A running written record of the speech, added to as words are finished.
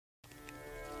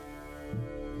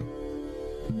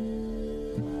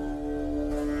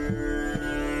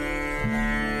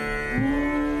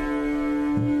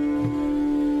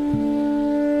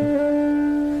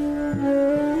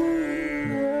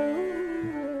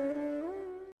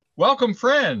Welcome,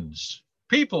 friends,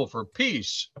 people for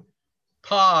peace,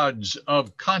 pods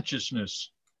of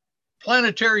consciousness,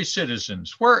 planetary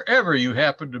citizens, wherever you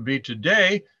happen to be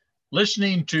today,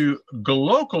 listening to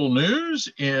Glocal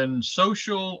News in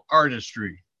Social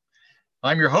Artistry.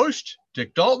 I'm your host,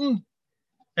 Dick Dalton,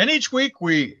 and each week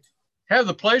we have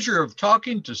the pleasure of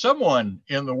talking to someone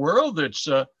in the world that's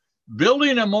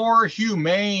building a more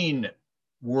humane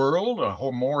world,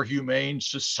 a more humane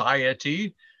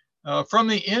society from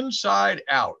the inside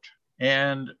out.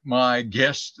 And my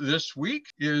guest this week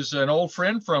is an old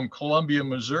friend from Columbia,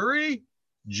 Missouri,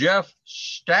 Jeff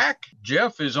Stack.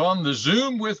 Jeff is on the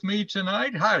Zoom with me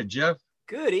tonight. Hi, Jeff.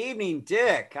 Good evening,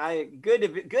 Dick. Good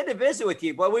to visit with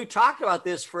you. Well, we've talked about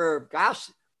this for,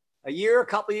 a year, a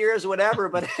couple of years, whatever.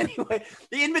 But anyway,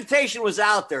 the invitation was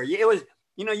out there. It was,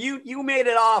 you made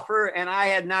an offer, and I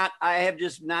have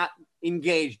just not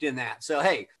engaged in that. So,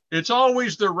 hey. It's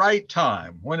always the right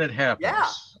time when it happens. Yeah,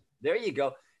 there you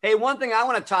go. Hey, one thing I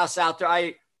want to toss out there,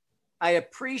 I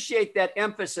appreciate that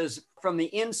emphasis from the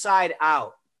inside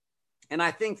out. And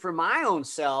I think for my own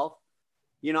self,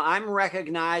 I'm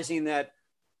recognizing that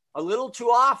a little too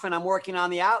often I'm working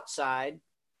on the outside.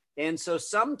 And so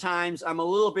sometimes I'm a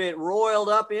little bit roiled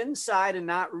up inside and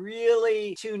not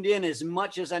really tuned in as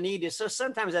much as I need to. So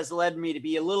sometimes that's led me to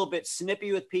be a little bit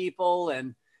snippy with people.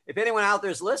 And if anyone out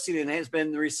there is listening and has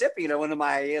been the recipient of one of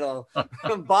my,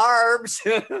 barbs,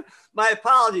 my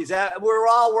apologies. We're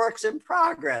all works in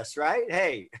progress, right?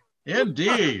 Hey.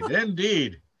 Indeed,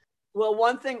 indeed. Well,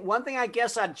 one thing I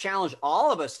guess I'd challenge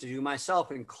all of us to do,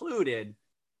 myself included.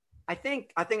 I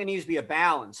think it needs to be a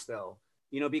balance, though,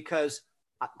 because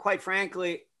quite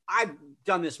frankly, I've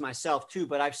done this myself too,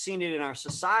 but I've seen it in our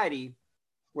society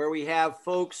where we have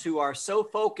folks who are so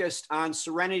focused on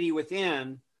serenity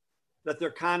within that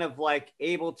they're kind of like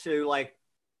able to like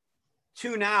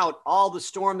tune out all the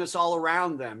storm that's all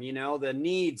around them, the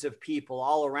needs of people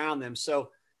all around them.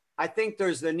 So I think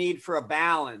there's the need for a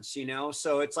balance,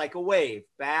 so it's like a wave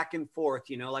back and forth,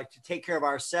 like to take care of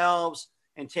ourselves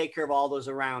and take care of all those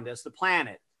around us, the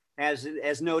planet,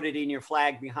 as noted in your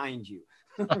flag behind you,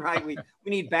 right? We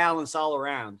need balance all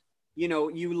around.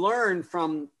 You learn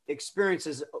from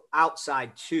experiences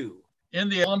outside too. In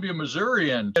the Columbia,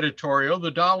 Missourian editorial,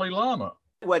 the Dalai Lama.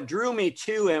 What drew me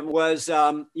to him was,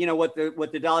 what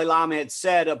the Dalai Lama had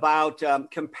said about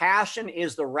compassion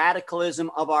is the radicalism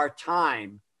of our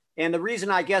time. And the reason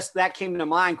I guess that came to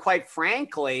mind, quite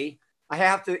frankly, I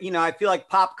have to, I feel like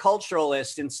pop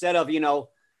culturalist instead of,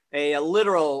 a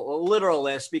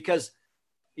literalist, because,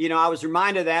 I was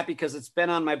reminded of that because it's been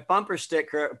on my bumper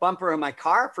in my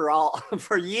car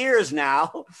for years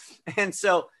now. And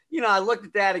so, I looked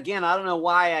at that again. I don't know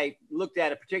why I looked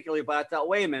at it particularly, but I thought,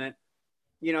 wait a minute,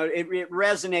 it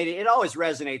resonated. It always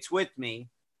resonates with me,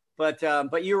 but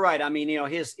you're right. I mean,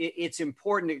 it's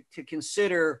important to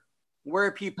consider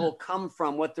where people come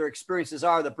from, what their experiences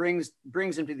are that brings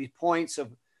them to these points of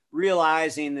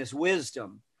realizing this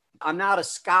wisdom. I'm not a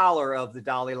scholar of the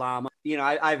Dalai Lama.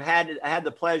 I had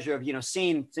the pleasure of,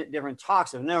 seeing different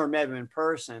talks. I've never met him in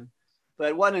person,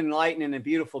 but what an enlightening and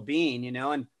beautiful being,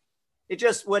 and it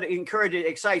just, what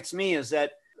excites me is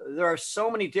that there are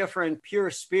so many different pure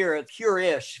spirits,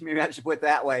 pure-ish, maybe I should put it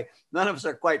that way. None of us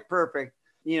are quite perfect.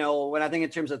 When I think in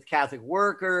terms of the Catholic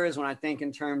workers, when I think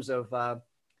in terms of,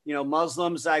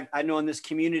 Muslims, I know in this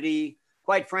community,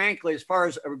 quite frankly, as far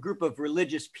as a group of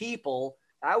religious people,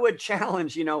 I would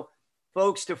challenge,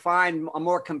 folks to find a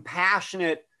more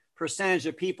compassionate percentage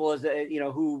of people as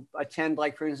who attend,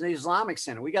 like, for instance, the Islamic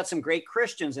Center. We got some great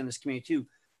Christians in this community too.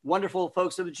 Wonderful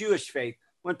folks of the Jewish faith.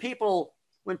 When people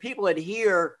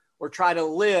adhere or try to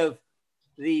live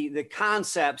the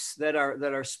concepts that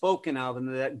are spoken of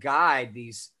and that guide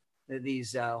these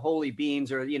holy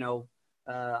beings, or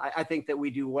I think that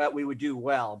we would do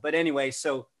well. But anyway,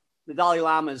 so the Dalai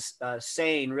Lama's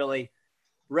saying really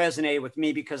resonated with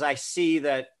me because I see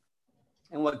that,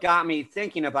 and what got me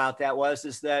thinking about that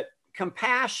is that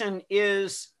compassion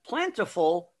is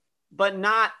plentiful, but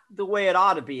not the way it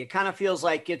ought to be. It kind of feels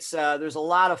like it's there's a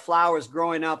lot of flowers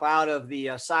growing up out of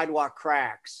the sidewalk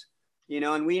cracks,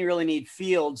 and we really need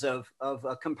fields of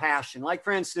compassion. Like,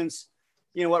 for instance,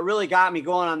 what really got me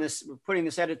going on this, putting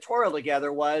this editorial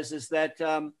together is that,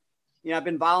 I've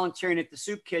been volunteering at the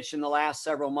soup kitchen the last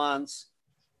several months,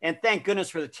 and thank goodness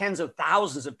for the tens of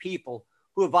thousands of people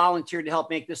who have volunteered to help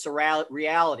make this a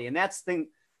reality. And that's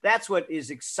what is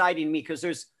exciting me, because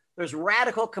there's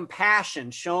radical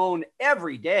compassion shown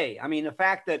every day. I mean, the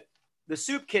fact that the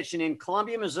soup kitchen in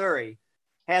Columbia, Missouri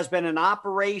has been in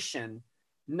operation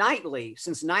nightly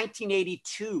since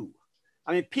 1982.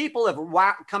 I mean, people have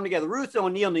come together. Ruth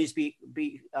O'Neill needs to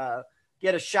be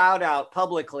get a shout out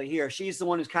publicly here. She's the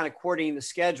one who's kind of coordinating the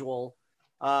schedule,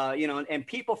 and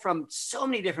people from so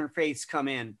many different faiths come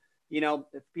in,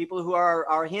 people who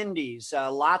are Hindus,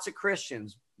 lots of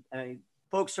Christians,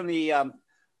 folks from the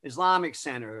Islamic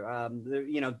Center,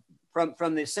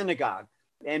 from the synagogue,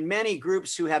 and many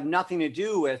groups who have nothing to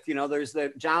do with, there's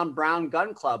the John Brown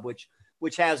Gun Club,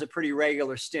 which has a pretty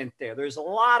regular stint there. There's a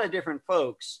lot of different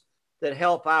folks that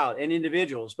help out and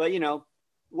individuals, but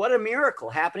what a miracle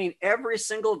happening every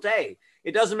single day.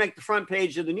 It doesn't make the front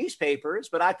page of the newspapers,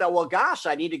 but I thought, well, gosh,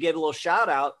 I need to give a little shout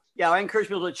out. Yeah, I encourage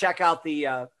people to check out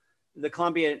the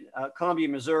Columbia,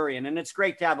 Missourian, and it's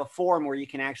great to have a forum where you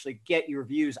can actually get your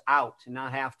views out and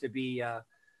not have to be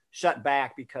shut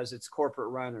back because it's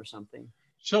corporate run or something.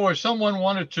 So if someone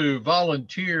wanted to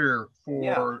volunteer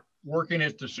for working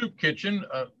at the soup kitchen,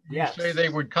 you say they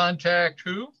would contact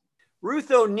who?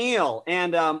 Ruth O'Neill.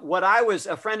 And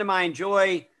a friend of mine,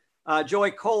 Joy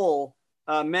Cole,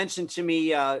 mentioned to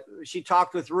me, she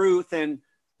talked with Ruth, and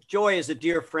Joy is a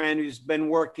dear friend who's been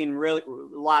working really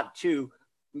a lot too.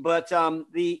 But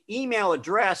the email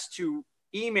address to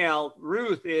email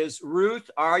Ruth is Ruth,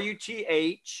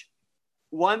 RUTH,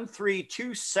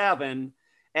 1327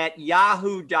 at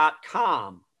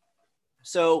yahoo.com.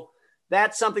 So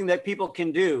that's something that people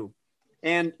can do.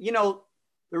 And,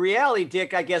 the reality,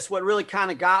 Dick, I guess what really kind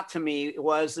of got to me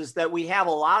is that we have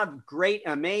a lot of great,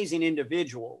 amazing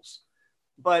individuals.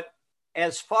 But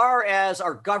as far as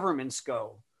our governments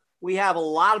go, we have a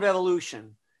lot of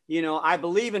evolution. I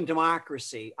believe in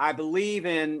democracy. I believe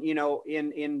in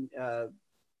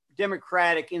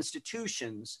democratic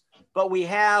institutions. But we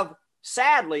have,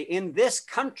 sadly, in this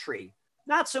country,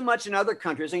 not so much in other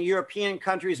countries, in European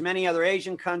countries, many other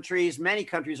Asian countries, many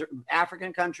countries,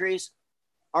 African countries,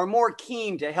 are more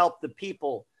keen to help the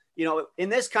people. In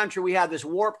this country, we have this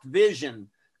warped vision,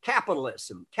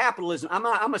 capitalism.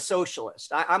 I'm a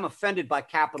socialist. I'm offended by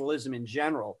capitalism in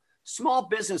general. Small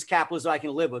business capitalism I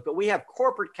can live with, but we have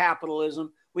corporate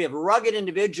capitalism. We have rugged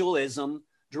individualism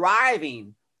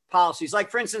driving policies. Like,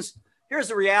 for instance, here's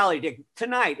the reality, Dick.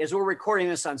 Tonight, as we're recording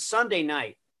this on Sunday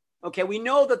night, okay, we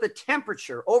know that the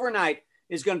temperature overnight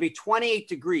is going to be 28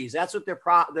 degrees. That's what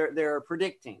they're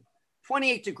predicting,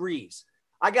 28 degrees.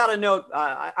 I got a note.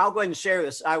 I'll go ahead and share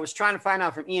this. I was trying to find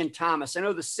out from Ian Thomas. I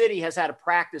know the city has had a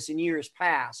practice in years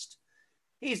past.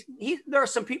 There are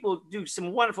some people who do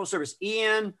some wonderful service.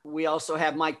 Ian, we also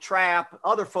have Mike Trapp,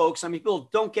 other folks. I mean, people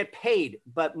don't get paid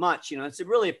but much. It's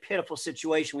really a pitiful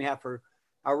situation we have for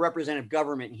our representative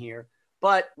government here.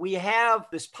 But we have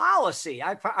this policy.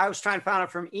 I was trying to find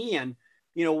out from Ian,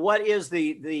 what is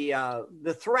the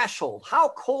threshold? How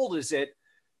cold is it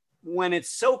when it's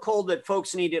so cold that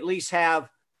folks need to at least have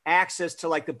access to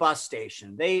like the bus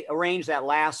station? They arranged that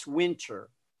last winter.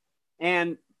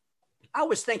 And I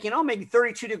was thinking, maybe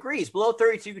 32 degrees, below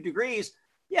 32 degrees.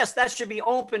 Yes, that should be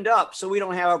opened up so we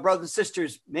don't have our brothers and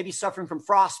sisters maybe suffering from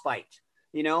frostbite,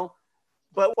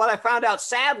 But what I found out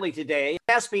sadly today, it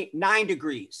has to be 9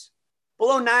 degrees.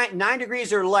 Below 9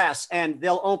 degrees or less, and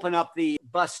they'll open up the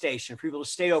bus station for people to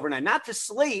stay overnight, not to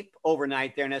sleep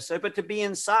overnight there necessarily, but to be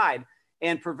inside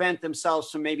and prevent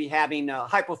themselves from maybe having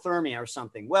hypothermia or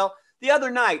something. Well, the other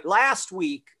night, last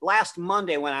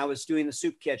Monday, when I was doing the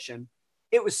soup kitchen,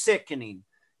 it was sickening.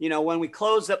 When we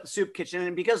closed up the soup kitchen,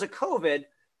 and because of COVID,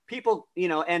 people,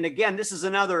 and again, this is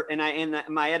another, and in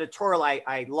my editorial,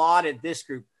 I lauded this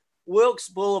group, Wilkes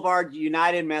Boulevard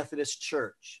United Methodist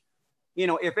Church.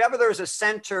 If ever there's a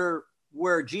center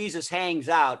where Jesus hangs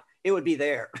out, it would be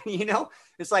there.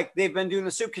 It's like they've been doing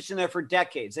the soup kitchen there for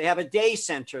decades. They have a day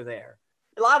center there.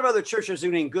 A lot of other churches are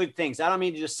doing good things. I don't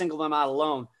mean to just single them out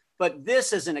alone, but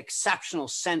this is an exceptional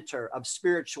center of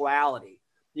spirituality,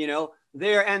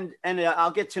 there. And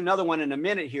I'll get to another one in a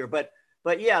minute here, but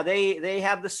yeah, they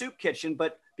have the soup kitchen,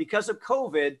 but because of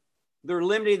COVID, they're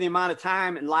limiting the amount of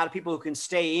time and a lot of people who can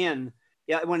stay in.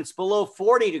 Yeah, when it's below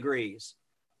 40 degrees,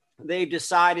 they've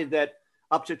decided that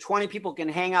up to 20 people can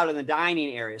hang out in the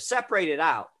dining area, separated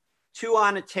out, 2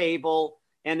 on a table,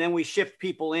 and then we shift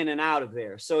people in and out of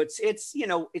there. So it's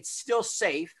still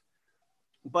safe,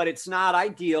 but it's not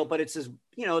ideal, but it's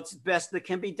it's best that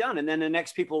can be done. And then the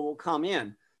next people will come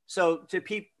in. So to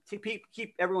keep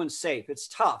everyone safe, it's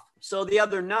tough. So the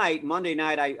other night, Monday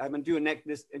night, I'm going to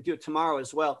do it tomorrow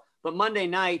as well. But Monday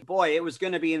night, boy, it was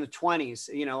going to be in the 20s,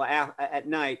 at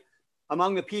night.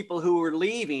 Among the people who were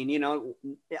leaving,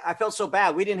 I felt so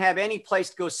bad. We didn't have any place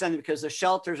to go send them because the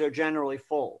shelters are generally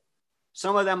full.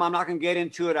 Some of them, I'm not going to get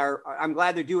into it, I'm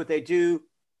glad they do what they do.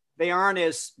 They aren't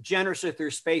as generous with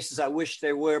their space as I wish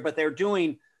they were, but they're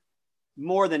doing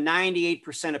more than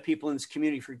 98% of people in this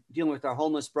community for dealing with our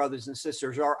homeless brothers and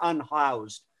sisters are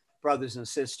unhoused. brothers and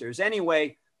sisters.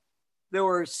 Anyway, there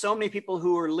were so many people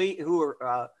who were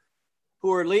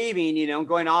leaving, you know,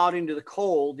 going out into the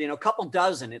cold, you know, a couple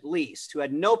dozen at least, who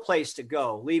had no place to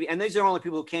go, leaving. And these are only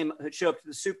people who showed up to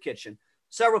the soup kitchen.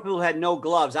 Several people had no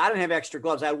gloves. I didn't have extra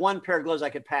gloves. I had one pair of gloves I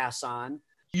could pass on.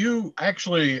 You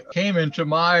actually came into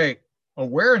my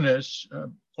awareness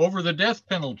over the death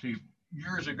penalty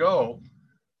years ago,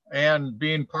 and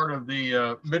being part of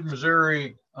the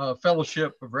Mid-Missouri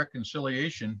Fellowship of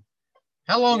Reconciliation.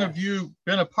 How long have you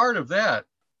been a part of that?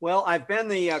 Well, I've been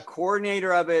the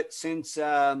coordinator of it since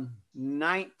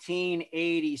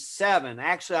 1987.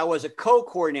 Actually, I was a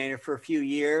co-coordinator for a few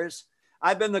years.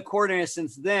 I've been the coordinator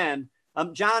since then.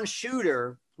 John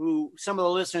Shooter, who some of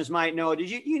the listeners might know,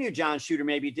 you knew John Shooter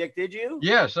maybe, Dick, did you?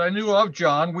 Yes, I knew of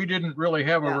John. We didn't really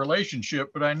have a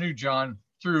relationship, but I knew John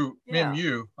through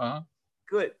MU.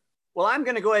 Good. Well, I'm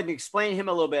going to go ahead and explain him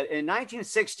a little bit. In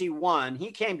 1961,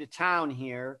 he came to town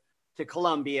here to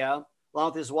Columbia, along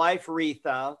with his wife,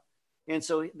 Retha. And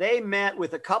so they met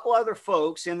with a couple other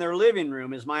folks in their living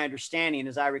room, is my understanding,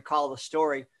 as I recall the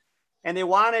story. And they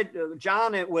wanted,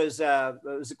 John, it was a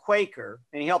Quaker,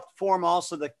 and he helped form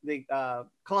also the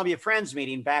Columbia Friends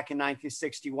meeting back in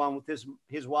 1961 with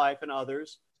his wife and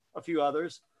others, a few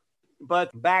others.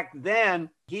 But back then,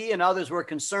 he and others were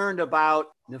concerned about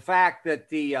the fact that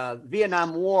the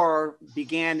Vietnam War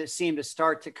began to seem to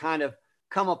start to kind of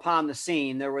come upon the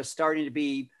scene. There was starting to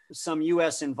be some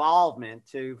U.S. involvement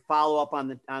to follow up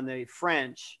on the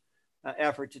French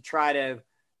effort to try to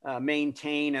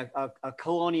maintain a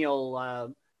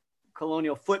colonial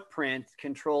footprint,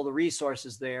 control the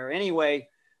resources there. Anyway,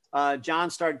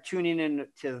 John started tuning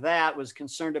into that, was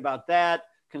concerned about that,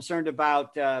 concerned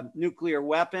about nuclear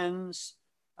weapons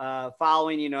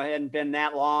following, it hadn't been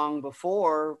that long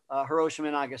before Hiroshima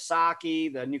and Nagasaki,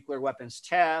 the nuclear weapons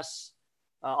tests,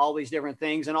 all these different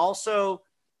things. And also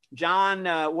John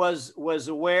was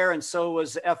aware, and so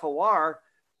was FOR,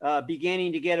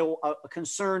 beginning to get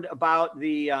concerned about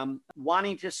the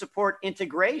wanting to support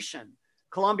integration.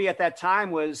 Columbia at that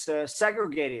time was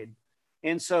segregated.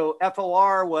 And so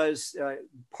FOR was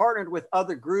partnered with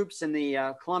other groups in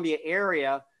the Columbia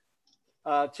area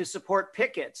to support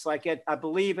pickets. Like I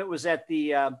believe it was at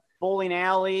the bowling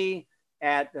alley,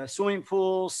 at swimming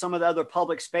pools, some of the other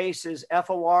public spaces.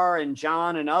 FOR and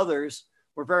John and others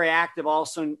were very active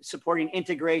also in supporting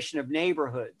integration of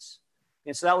neighborhoods.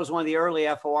 And so that was one of the early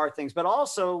FOR things. But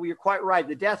also, you're quite right,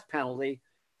 the death penalty.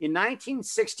 In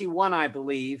 1961, I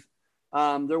believe,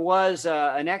 there was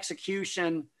an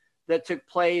execution that took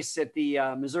place at the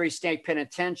Missouri State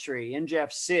Penitentiary in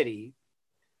Jeff City.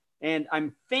 And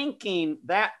I'm thinking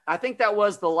I think that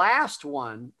was the last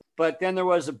one, but then there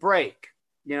was a break,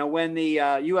 when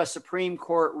the U.S. Supreme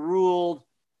Court ruled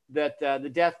that the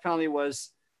death penalty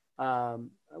was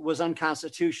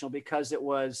unconstitutional because it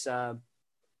was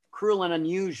cruel and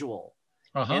unusual.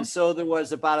 And so there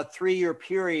was about a 3-year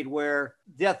period where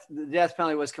the death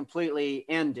penalty was completely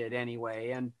ended anyway.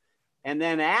 And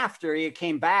then after, it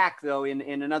came back, though,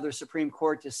 in another Supreme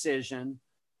Court decision.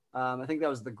 I think that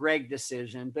was the Gregg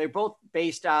decision. They're both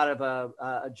based out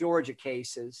of Georgia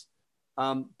cases.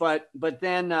 But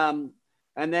then,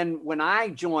 and then when I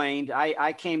joined,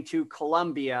 I came to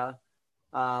Columbia.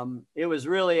 It was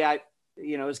really, it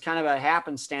was kind of a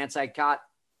happenstance. I got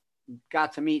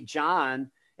to meet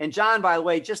John. And John, by the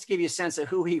way, just to give you a sense of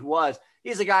who he was,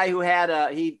 he's a guy who had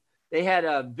they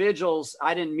had vigils.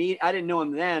 I didn't know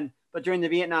him then, but during the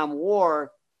Vietnam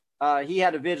War, he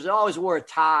had a vigil. He always wore a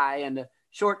tie and a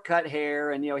short cut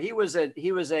hair. And, he was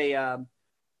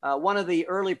one of the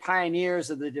early pioneers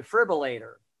of the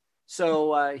defibrillator.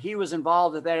 So he was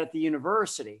involved with that at the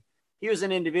university. He was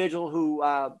an individual who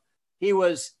he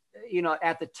was,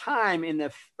 at the time in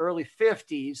the early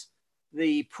 50s,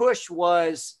 the push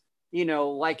was,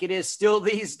 like it is still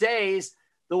these days,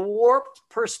 the warped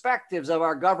perspectives of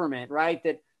our government, right?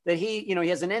 That he, he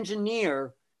has an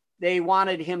engineer. They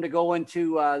wanted him to go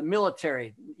into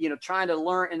military, trying to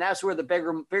learn. And that's where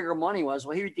the bigger money was.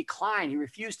 Well, he declined. He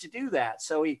refused to do that.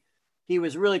 So he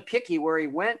was really picky where he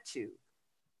went to.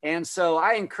 And so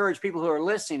I encourage people who are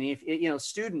listening, if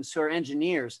students who are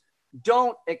engineers,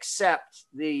 don't accept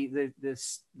the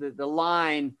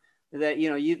line that,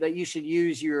 that you should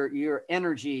use your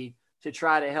energy to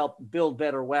try to help build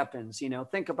better weapons.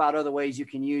 Think about other ways you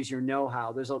can use your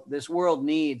know-how. This world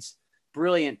needs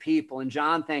brilliant people. And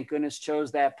John, thank goodness,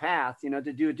 chose that path,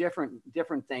 to do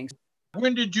different things.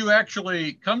 When did you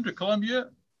actually come to Columbia?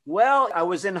 Well, I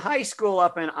was in high school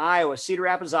up in Iowa, Cedar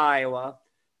Rapids, Iowa.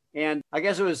 And I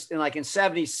guess it was in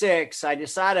 76, I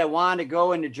decided I wanted to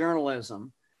go into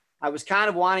journalism. I was kind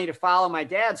of wanting to follow my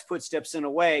dad's footsteps in a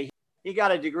way. he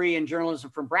got a degree in journalism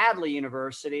from Bradley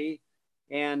University.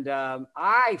 And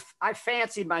I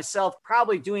fancied myself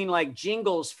probably doing like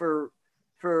jingles for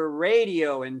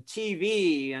radio and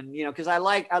TV, and because I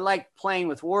like playing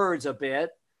with words a bit,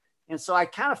 and so I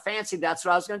kind of fancied that's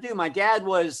what I was going to do. My dad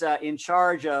was in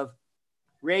charge of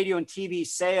radio and TV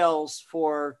sales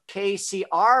for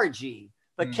KCRG,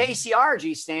 but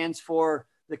KCRG stands for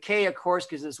the K, of course,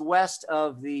 because it's west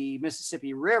of the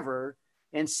Mississippi River,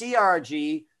 and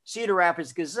CRG, Cedar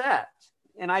Rapids Gazette.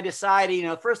 And I decided,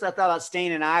 first I thought about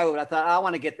staying in Iowa, but I thought I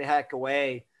want to get the heck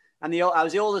away. I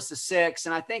was the oldest of 6,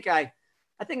 and I think I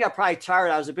probably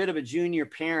tired. I was a bit of a junior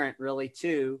parent, really,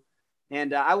 too.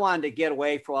 And I wanted to get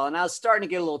away for a while. And I was starting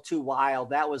to get a little too wild.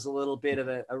 That was a little bit of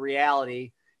a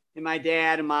reality. And my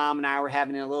dad and mom and I were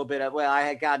having a little bit of, I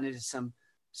had gotten into some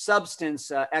substance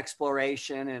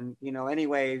exploration. And,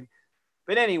 anyway.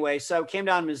 But anyway, so I came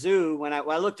down to Mizzou. When I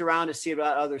looked around to see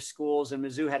about other schools, and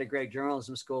Mizzou had a great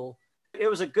journalism school. It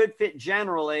was a good fit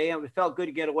generally, and it felt good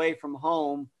to get away from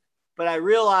home. But I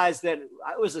realized that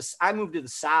I moved to the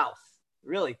South.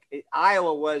 Really,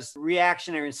 Iowa was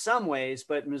reactionary in some ways,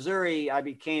 but Missouri, I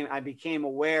became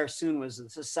aware soon was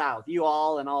the South. You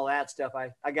all and all that stuff.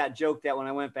 I got joked at when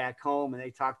I went back home, and they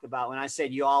talked about when I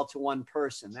said you all to one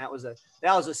person. That was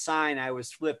a sign I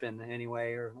was flipping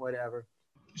anyway, or whatever.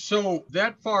 So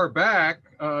that far back,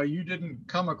 you didn't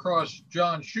come across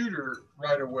John Shooter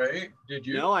right away, did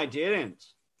you? No, I didn't.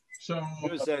 So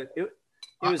it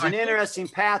was an interesting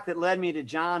path that led me to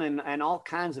John and all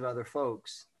kinds of other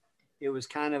folks. It was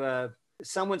kind of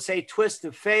some would say twist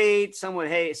of fate. Some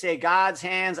would say God's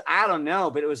hands. I don't know,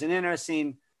 but it was an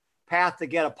interesting path to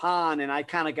get upon. And I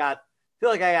kind of feel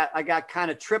like I got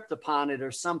kind of tripped upon it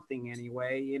or something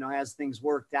anyway, as things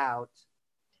worked out.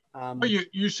 Well,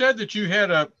 you said that you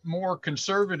had a more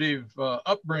conservative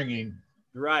upbringing.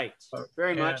 Right.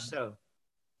 Very much so.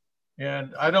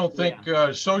 And I don't think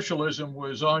socialism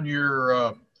was on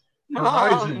your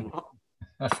horizon.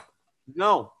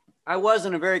 No, I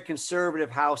wasn't a very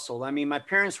conservative household. I mean, my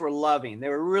parents were loving. They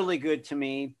were really good to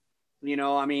me.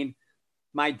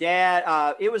 My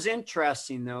dad, it was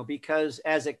interesting though, because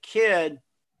as a kid,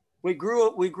 we grew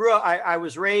up, I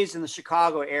was raised in the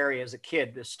Chicago area as a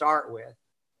kid to start with.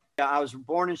 I was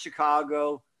born in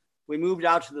Chicago. We moved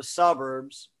out to the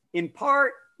suburbs. In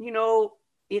part,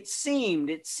 it seemed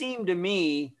to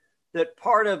me that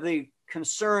part of the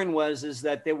concern is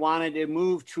that they wanted to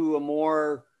move to a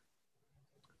more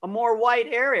white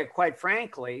area, quite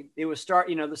frankly. It was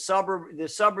the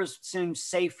suburbs seemed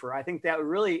safer. I think that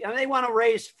really, they want to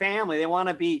raise family. They want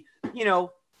to be,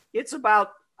 it's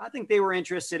about, I think they were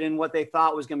interested in what they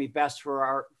thought was going to be best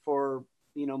for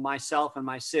myself and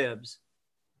my sibs.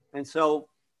 And so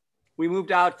we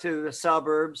moved out to the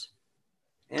suburbs,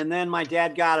 and then my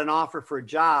dad got an offer for a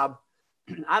job.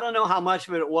 I don't know how much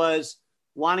of it was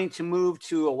wanting to move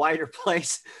to a whiter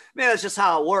place. Man, that's just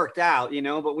how it worked out,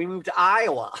 but we moved to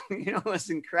Iowa. It was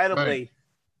incredibly, right.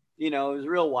 It was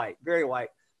real white, very white.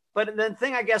 But the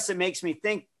thing I guess that makes me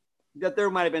think that there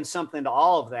might have been something to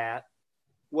all of that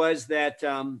was that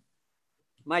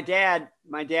my dad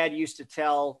used to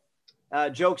tell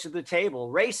jokes at the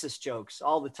table, racist jokes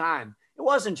all the time. It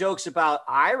wasn't jokes about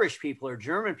Irish people or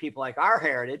German people like our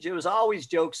heritage. It was always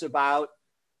jokes about,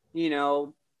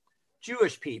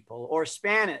 Jewish people or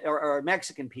Spanish or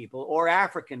Mexican people or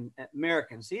African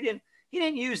Americans. He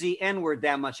didn't use the N-word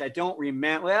that much. I don't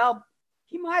remember. Well,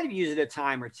 he might have used it a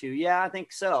time or two. Yeah, I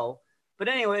think so. But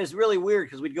anyway, it was really weird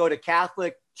because we'd go to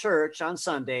Catholic church on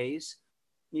Sundays,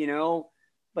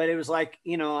 but it was like,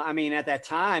 at that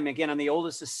time, again, I'm the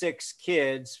oldest of 6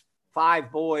 kids,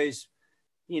 5 boys,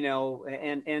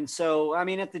 and so,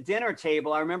 at the dinner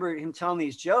table, I remember him telling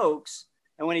these jokes.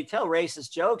 And when he'd tell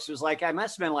racist jokes, it was like, I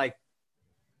must have been like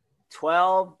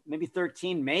 12, maybe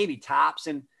 13, maybe tops.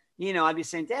 And, I'd be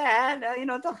saying, Dad,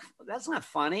 that's not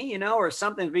funny, or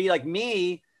something to be like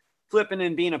me flipping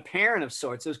and being a parent of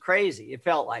sorts. It was crazy. It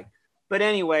felt like, but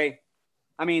anyway,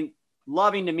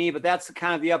 loving to me, but that's the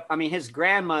kind of his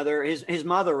grandmother, his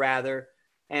mother rather,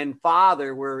 and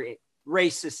father were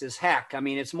racist as heck.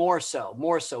 It's more so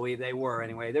they were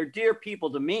anyway. They're dear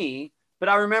people to me. But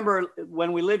I remember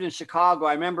when we lived in Chicago,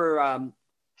 I remember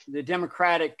the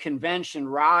Democratic convention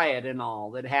riot and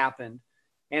all that happened.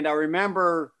 And I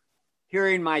remember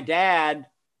hearing my dad,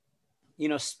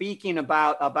 speaking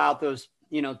about those,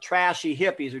 trashy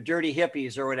hippies or dirty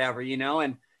hippies or whatever,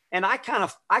 and I kind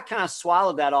of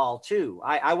swallowed that all too.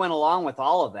 I went along with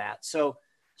all of that. So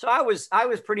I was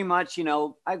pretty much,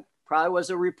 I probably was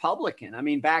a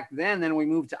Republican. Back then we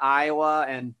moved to Iowa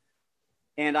and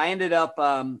I ended up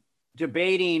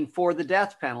debating for the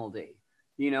death penalty.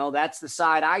 That's the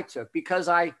side I took because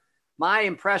my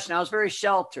impression, I was very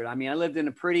sheltered. I mean, I lived in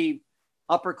a pretty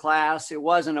upper class. It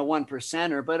wasn't a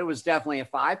 1%er, but it was definitely a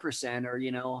 5%er,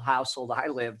 you know, household I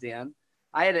lived in.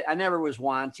 I never was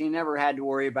wanting, never had to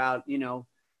worry about, you know,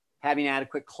 having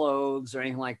adequate clothes or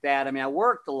anything like that. I mean, I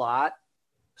worked a lot,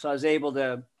 so I was able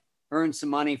to earn some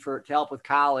money to help with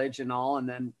college and all. And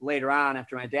then later on,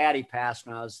 after my daddy passed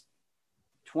when I was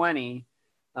 20,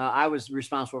 I was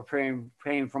responsible for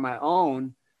paying for my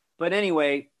own. But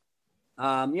anyway,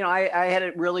 you know, I had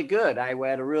it really good. I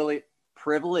had a really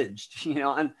privileged, you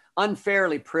know,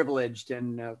 unfairly privileged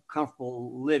and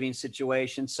comfortable living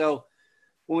situation. So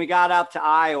when we got up to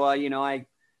Iowa, you know, I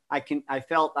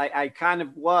felt I kind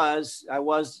of was a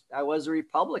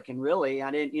Republican, really.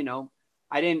 I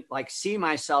didn't like see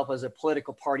myself as a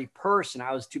political party person.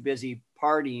 I was too busy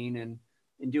partying and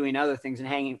doing other things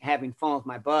and having fun with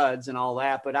my buds and all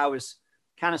that. But I was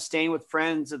kind of staying with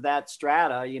friends of that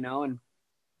strata, you know. And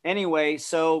anyway,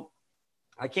 so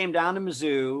I came down to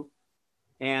Mizzou,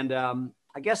 and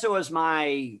I guess it was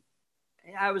I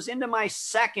was into my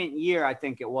second year, I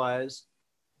think it was.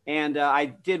 And I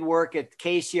did work at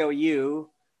KCOU,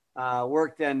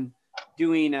 worked on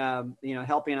doing, you know,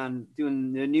 helping on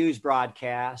doing the news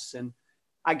broadcasts. And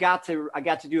I got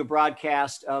to do a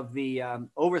broadcast of the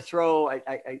overthrow.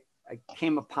 I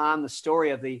came upon the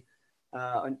story of the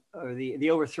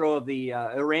overthrow of the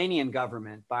Iranian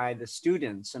government by the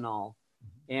students and all.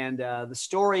 And the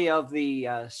story of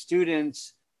the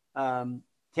students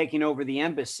taking over the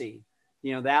embassy.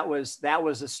 You know, that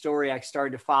was a story I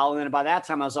started to follow. And by that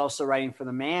time, I was also writing for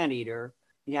the Maneater.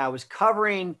 Yeah, I was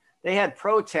covering, they had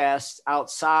protests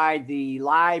outside the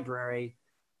library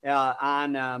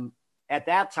at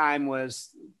that time was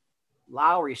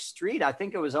Lowry Street. I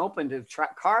think it was open to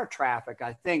car traffic,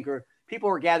 I think, or people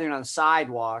were gathering on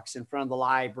sidewalks in front of the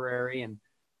library. And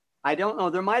I don't know,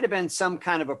 there might've been some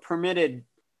kind of a permitted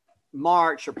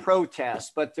march or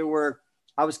protest, but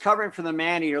I was covering for the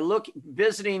Maneater,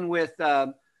 visiting with,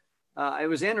 it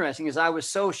was interesting because I was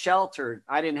so sheltered.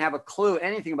 I didn't have a clue,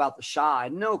 anything about the Shah. I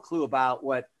had no clue about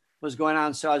what was going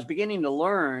on. So I was beginning to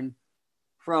learn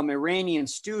from Iranian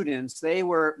students. There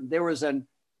was a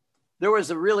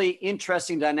really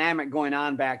interesting dynamic going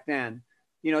on back then.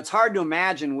 You know, it's hard to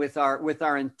imagine with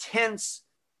our intense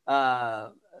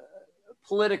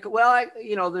political,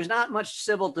 you know, there's not much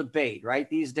civil debate, right,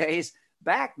 these days.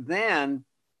 Back then,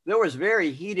 there was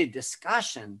very heated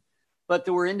discussion, but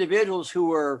there were individuals who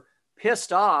were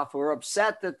pissed off or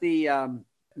upset that the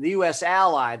U.S.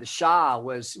 ally, the Shah,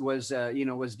 was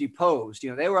deposed.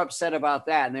 You know, they were upset about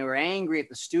that, and they were angry at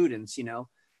the students. You know,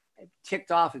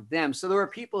 ticked off at them. So there were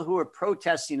people who were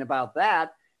protesting about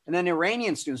that, and then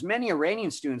Iranian students, many Iranian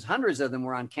students, hundreds of them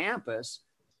were on campus,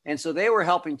 and so they were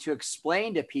helping to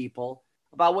explain to people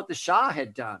about what the Shah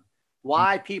had done.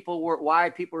 Why people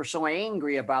were so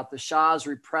angry about the Shah's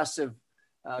repressive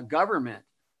government,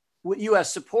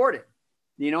 U.S. supported,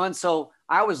 you know. And so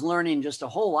I was learning just a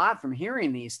whole lot from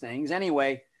hearing these things.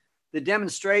 Anyway, the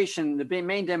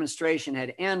main demonstration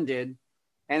had ended,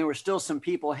 and there were still some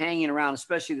people hanging around,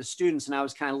 especially the students. And I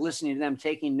was kind of listening to them,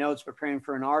 taking notes, preparing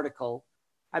for an article.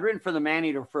 I'd written for the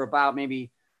Maneater for about maybe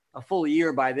a full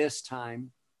year by this time.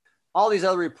 All these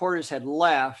other reporters had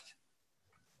left,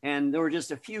 and there were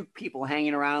just a few people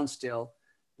hanging around still,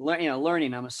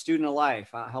 learning. I'm a student of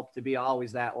life. I hope to be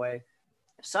always that way.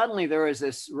 Suddenly there was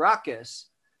this ruckus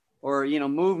or, you know,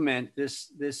 movement.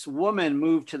 This woman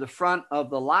moved to the front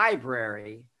of the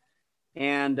library,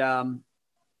 and,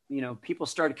 you know, people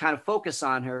started kind of focus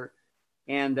on her.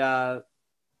 And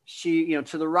she, you know,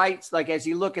 to the right, like as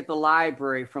you look at the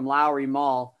library from Lowry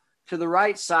Mall, to the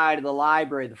right side of the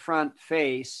library, the front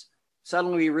face,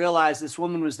 suddenly we realized this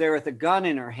woman was there with a gun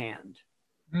in her hand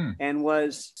and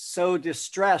was so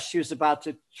distressed she was about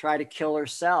to try to kill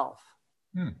herself.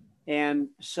 And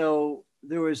so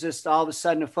there was just all of a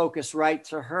sudden a focus right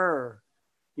to her,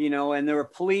 you know, and there were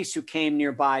police who came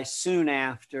nearby soon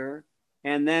after.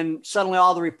 And then suddenly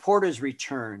all the reporters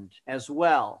returned as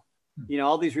well, you know,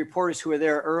 all these reporters who were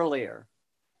there earlier.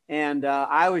 And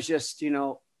I was just, you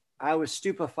know, I was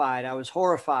stupefied. I was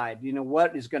horrified. You know,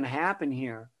 what is going to happen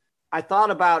here? I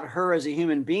thought about her as a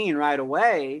human being right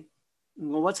away.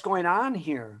 Well, what's going on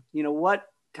here? You know,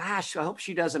 gosh, I hope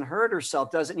she doesn't hurt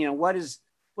herself. You know,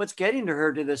 what's getting to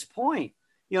her to this point?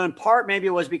 You know, in part, maybe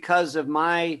it was because of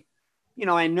my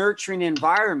nurturing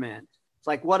environment. It's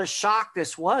like, what a shock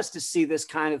this was to see this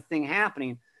kind of thing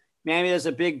happening. Maybe as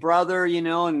a big brother, you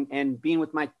know, and being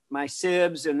with my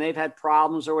sibs, and they've had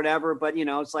problems or whatever. But, you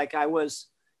know, it's like I was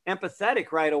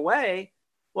empathetic right away.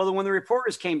 Well, when the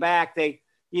reporters came back, they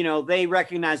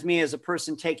recognized me as a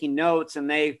person taking notes, and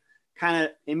they kind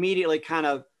of immediately kind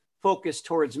of focused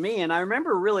towards me. And I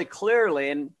remember really clearly,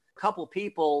 and a couple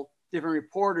people, different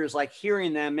reporters, like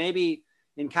hearing them maybe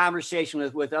in conversation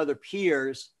with other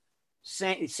peers,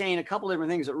 saying a couple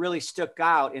different things that really stuck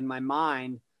out in my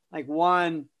mind. Like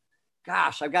one,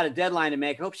 gosh, I've got a deadline to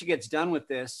make. I hope she gets done with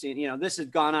this. You know, this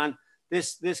had gone on,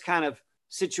 this kind of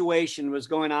situation was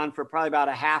going on for probably about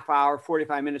a half hour,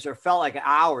 45 minutes, or felt like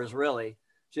hours, really.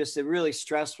 Just a really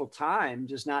stressful time,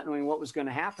 just not knowing what was going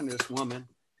to happen to this woman.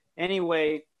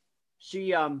 Anyway, she,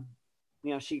 you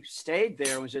know, she stayed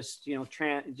there and was just, you know,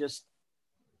 just,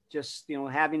 you know,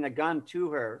 having a gun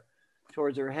to her,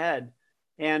 towards her head.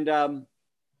 And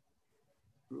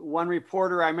one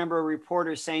reporter, I remember a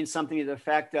reporter saying something to the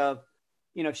effect of,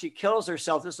 you know, if she kills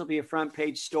herself, this will be a front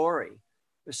page story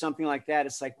or something like that.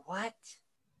 It's like, what?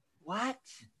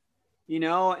 You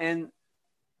know, and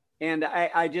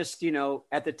I just, you know,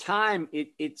 at the time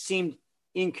it seemed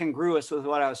incongruous with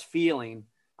what I was feeling.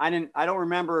 I don't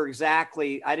remember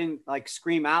exactly. I didn't like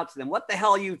scream out to them, what the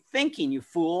hell are you thinking, you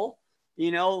fool?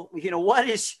 You know,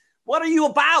 what are you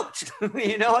about?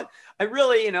 You know, I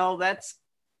really, you know,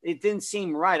 it didn't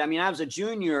seem right. I mean, I was a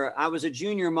junior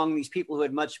among these people who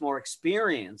had much more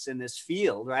experience in this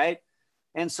field. Right.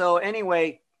 And so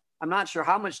anyway, I'm not sure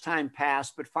how much time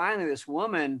passed, but finally this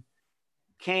woman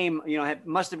came, you know,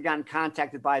 must have gotten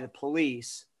contacted by the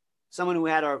police, someone who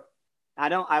had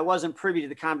I wasn't privy to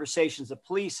the conversations the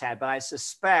police had, but I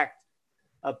suspect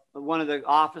one of the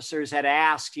officers had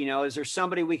asked, you know, is there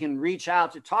somebody we can reach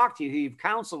out to talk to you who you've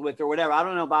counseled with or whatever? I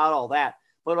don't know about all that,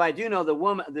 but I do know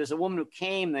there's a woman who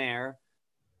came there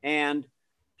and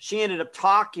she ended up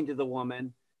talking to the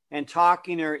woman and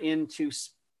talking her into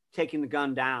taking the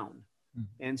gun down.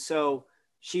 Mm-hmm. And so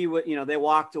she would, you know, they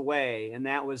walked away and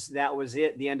that was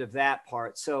it, the end of that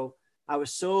part. So I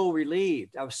was so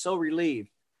relieved.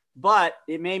 But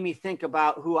it made me think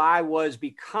about who I was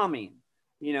becoming.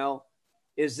 You know,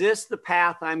 is this the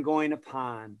path I'm going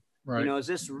upon? Right. You know, is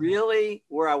this really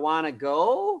where I want to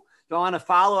go? Do I want to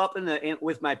follow up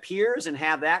with my peers and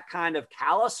have that kind of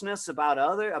callousness about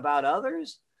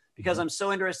others because I'm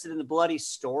so interested in the bloody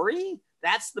story?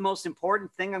 That's the most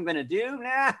important thing I'm going to do.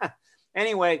 Nah.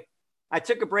 Anyway, I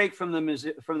took a break from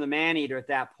the man-eater at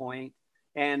that point,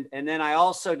 and then I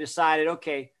also decided,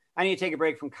 okay, I need to take a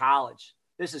break from college.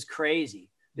 This is crazy.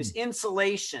 This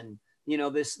insulation, you know,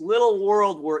 this little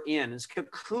world we're in, this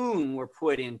cocoon we're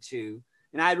put into.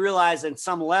 And I realized on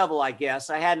some level, I guess,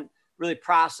 I hadn't really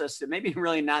processed it, maybe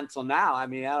really not until now. I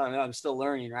mean, I don't know, I'm still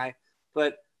learning, right?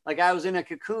 But like I was in a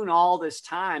cocoon all this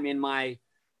time in my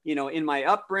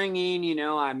upbringing, you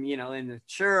know, I'm, you know, in the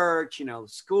church, you know,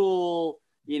 school,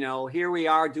 you know, here we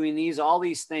are doing all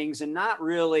these things and not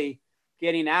really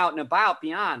getting out and about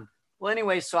beyond. Well,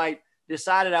 anyway, so I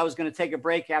decided I was going to take a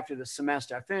break after the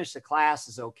semester. I finished the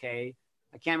classes okay.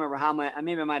 I can't remember how much,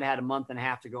 maybe I might have had a month and a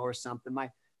half to go or something.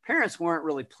 My parents weren't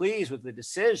really pleased with the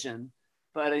decision,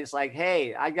 but it's like,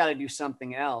 hey, I got to do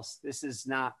something else. This is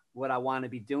not what I want to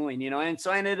be doing, you know? And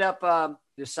so I ended up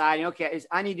deciding, okay,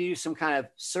 I need to do some kind of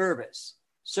service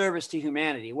to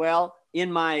humanity. Well,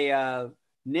 in my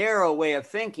narrow way of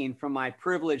thinking, from my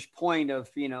privileged point of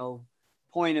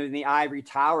the ivory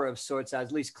tower of sorts, I was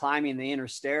at least climbing the inner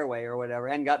stairway or whatever.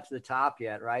 I hadn't got to the top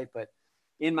yet, right? But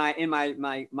in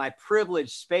my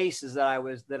privileged spaces that I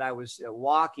was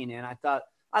walking in, I thought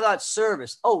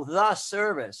service. Oh, the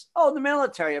service. Oh, the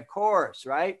military, of course,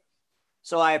 right?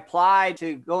 So I applied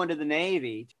to go into the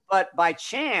Navy, but by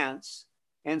chance,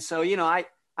 and so, you know, I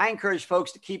encourage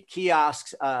folks to keep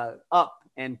kiosks up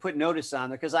and put notice on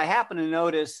there, because I happened to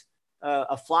notice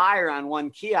a flyer on one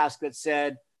kiosk that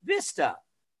said, Vista,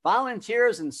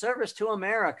 volunteers in service to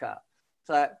America.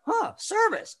 So,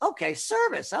 service. Okay,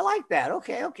 service. I like that.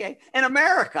 Okay. And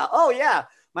America. Oh, yeah,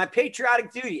 my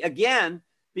patriotic duty. Again,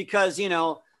 because, you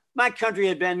know, my country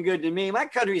had been good to me. My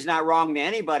country's not wrong to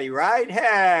anybody, right?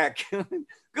 Heck,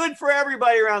 good for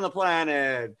everybody around the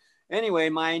planet. Anyway,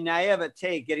 my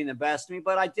naivete getting the best of me,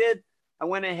 but I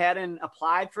went ahead and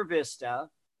applied for Vista.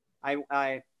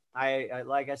 I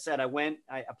like I said,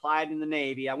 I applied in the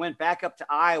Navy. I went back up to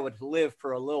Iowa to live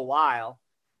for a little while,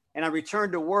 and I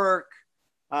returned to work.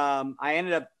 I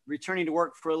ended up returning to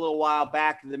work for a little while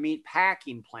back at the meat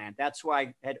packing plant. That's where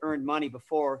I had earned money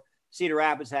before. Cedar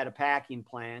Rapids had a packing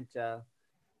plant.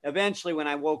 Eventually, when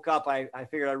I woke up, I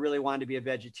figured I really wanted to be a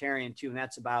vegetarian too. And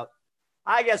that's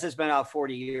I guess it's been about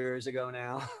 40 years ago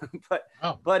now.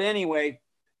 But anyway,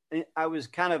 I was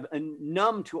kind of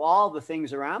numb to all the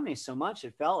things around me so much.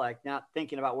 It felt like, not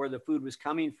thinking about where the food was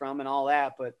coming from and all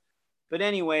that. But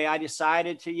anyway, I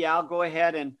decided to, I'll go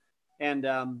ahead and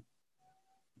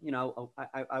you know,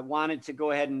 I wanted to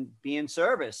go ahead and be in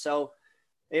service. So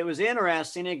it was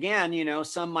interesting. Again, you know,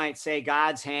 some might say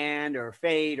God's hand or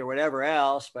fate or whatever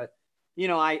else, but you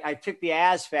know, I took the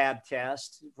ASVAB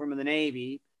test from the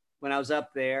Navy when I was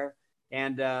up there,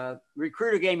 and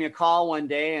recruiter gave me a call one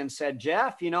day and said,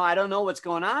 Jeff, you know, I don't know what's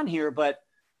going on here, but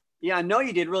yeah, I know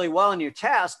you did really well in your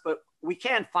test, but we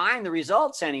can't find the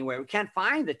results anywhere. We can't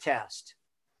find the test.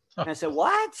 And I said,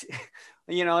 what?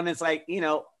 You know, and it's like, you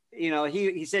know,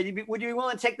 he said, would you be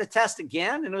willing to take the test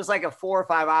again? And it was like a 4 or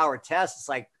 5 hour test. It's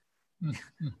like,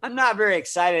 I'm not very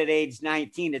excited at age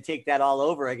 19 to take that all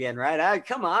over again, right?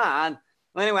 Come on.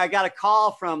 Well, anyway, I got a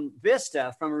call from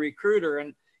Vista, from a recruiter,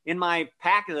 and in my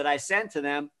packet that I sent to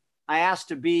them, I asked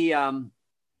to be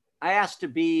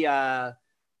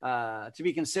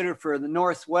considered for the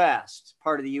Northwest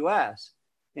part of the U.S.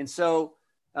 And so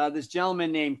this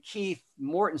gentleman named Keith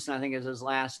Mortensen, I think is his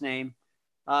last name,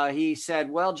 he said,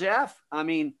 well, Jeff, I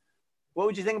mean, what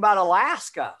would you think about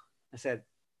Alaska? I said,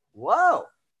 whoa,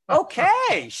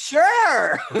 okay,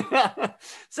 sure.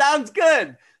 Sounds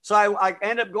good. So I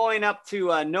ended up going up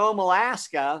to Nome,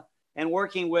 Alaska, and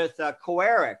working with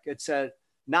Coeric. It's a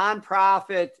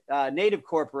nonprofit native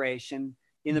corporation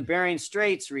in the Bering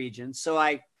Straits region. So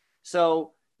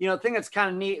you know, the thing that's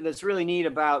kind of neat, that's really neat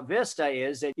about Vista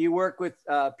is that you work with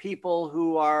people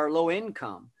who are low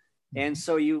income. And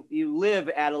so you live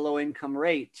at a low income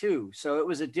rate too. So it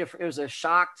was a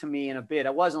shock to me in a bit.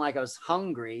 It wasn't like I was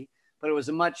hungry, but it was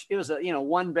a, you know,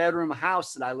 1-bedroom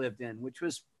house that I lived in, which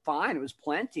was fine. It was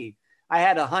plenty. I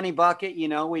had a honey bucket, you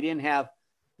know, they didn't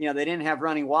have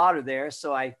running water there.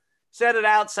 So I set it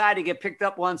outside to get picked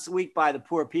up once a week by the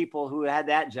poor people who had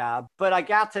that job. But I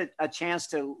got a chance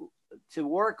to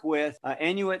work with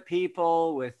Inuit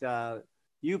people, with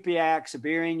Yupiaq,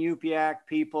 Siberian Yupiaq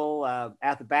people,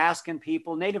 Athabascan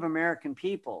people, Native American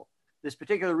people. This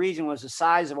particular region was the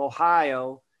size of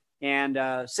Ohio,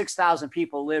 and 6,000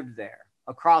 people lived there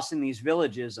across in these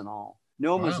villages and all.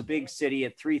 Nome was a big city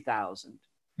at 3,000.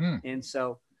 And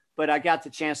so, but I got the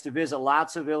chance to visit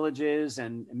lots of villages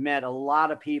and met a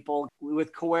lot of people.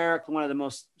 With Coeric, one of the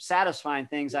most satisfying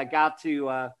things, I got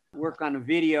to work on a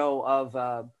video of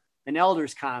an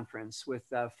elders conference with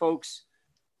folks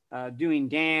doing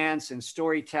dance and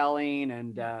storytelling,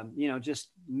 and you know, just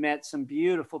met some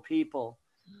beautiful people.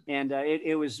 And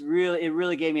it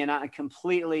really gave me a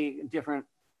completely different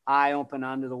eye open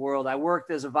onto the world. I worked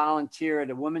as a volunteer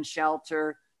at a women's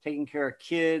shelter, taking care of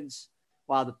kids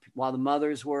while the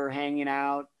mothers were hanging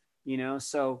out, you know.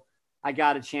 So I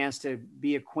got a chance to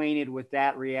be acquainted with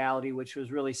that reality, which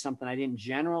was really something I didn't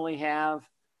generally have,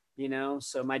 you know.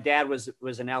 So my dad was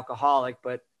an alcoholic,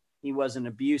 but he wasn't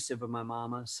abusive of my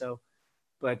mama. So,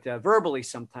 but verbally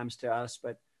sometimes to us,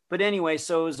 but anyway,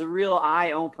 so it was a real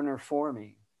eye opener for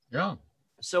me. Yeah.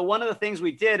 So one of the things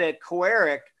we did at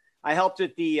Coeric, I helped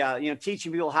with the,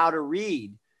 teaching people how to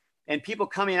read, and people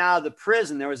coming out of the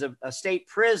prison. There was a state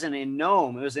prison in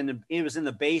Nome. It was in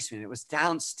the basement. It was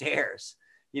downstairs.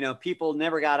 You know, people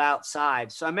never got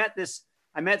outside. So I met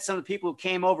some of the people who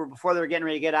came over before they were getting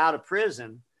ready to get out of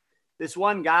prison. This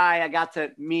one guy, I got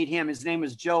to meet him. His name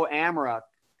was Joe Amaruk.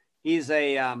 He's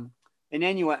an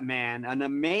Inuit man, an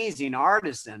amazing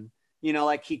artisan. You know,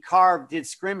 like he did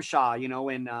scrimshaw, you know,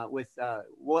 with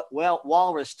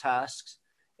walrus tusks,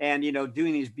 and, you know,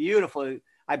 doing these beautiful.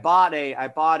 I bought a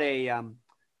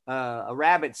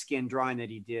rabbit skin drawing that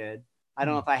he did. I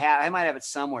don't know if I might have it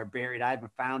somewhere buried. I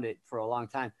haven't found it for a long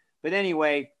time. But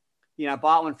anyway, you know, I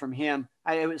bought one from him.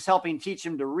 I was helping teach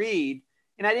him to read,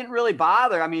 and I didn't really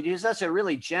bother. I mean, he's such a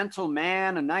really gentle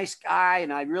man, a nice guy,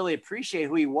 and I really appreciate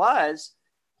who he was.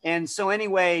 And so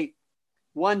anyway,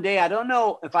 one day, I don't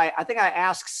know if I think I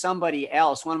asked somebody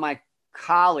else, one of my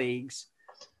colleagues,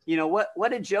 you know,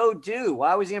 what did Joe do?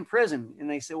 Why was he in prison? And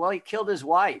they said, well, he killed his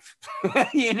wife,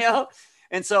 you know?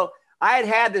 And so I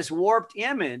had this warped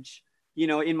image, you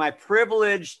know, in my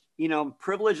privileged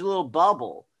little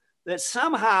bubble, that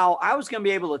somehow I was going to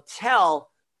be able to tell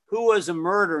who was a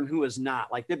murderer and who was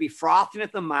not. Like they'd be frothing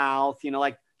at the mouth, you know,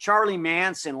 like Charlie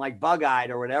Manson, like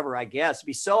bug-eyed or whatever, I guess. It'd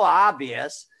be so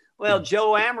obvious. Well,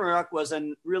 Joe Amaruk was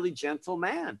a really gentle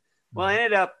man. Well, I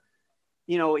ended up,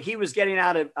 you know, he was getting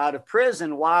out of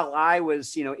prison while I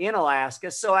was, you know, in Alaska.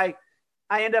 So I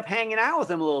ended up hanging out with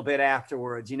him a little bit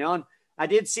afterwards, you know, and I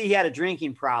did see he had a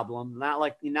drinking problem,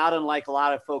 not unlike a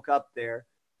lot of folk up there,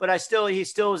 but he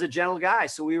still was a gentle guy.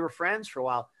 So we were friends for a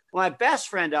while. Well, my best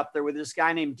friend up there was this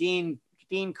guy named Dean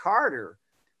Carter,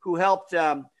 who helped,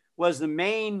 was the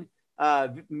main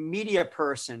media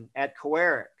person at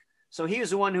Coeric. So he was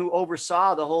the one who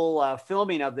oversaw the whole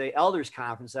filming of the elders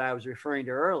conference that I was referring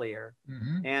to earlier.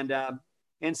 Mm-hmm.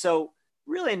 And so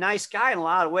really a nice guy in a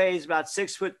lot of ways, about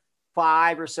 6'5"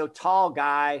 or so tall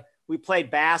guy we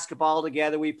played basketball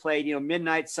together. We played,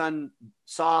 midnight sun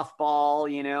softball,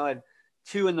 at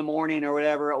 2 a.m. or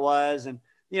whatever it was. And,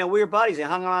 we were buddies. They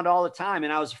hung around all the time.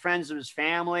 And I was friends with his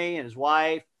family and his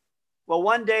wife. Well,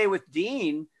 one day with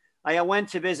Dean, I went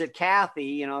to visit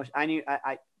Kathy. I knew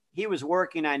he was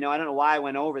working. I don't know why I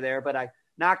went over there, but I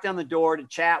knocked on the door to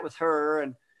chat with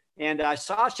her. And I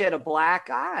saw she had a black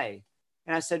eye.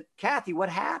 And I said, Kathy, what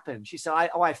happened? She said,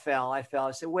 I fell.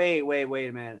 I said, wait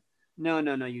a minute. No,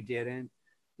 you didn't.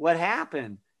 What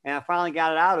happened? And I finally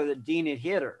got it out of her that Dean had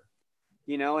hit her,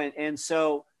 and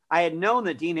so I had known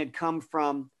that Dean had come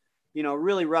from,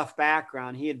 really rough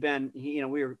background. He had been,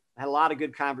 had a lot of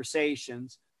good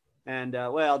conversations, and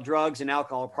drugs and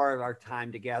alcohol are part of our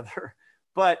time together.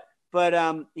 But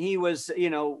he was,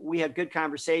 we had good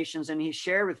conversations, and he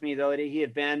shared with me though that he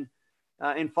had been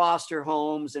in foster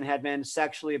homes and had been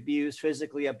sexually abused,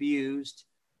 physically abused.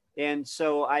 And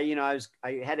so I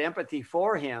had empathy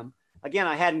for him. Again,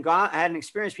 I hadn't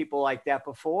experienced people like that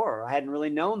before. I hadn't really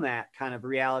known that kind of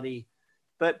reality.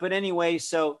 But anyway,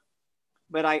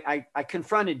 but I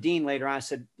confronted Dean later on. I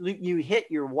said, you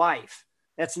hit your wife.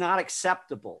 That's not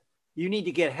acceptable. You need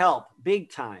to get help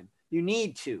big time. You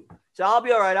need to. So I'll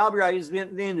be all right. He's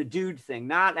been the dude thing,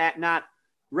 not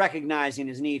recognizing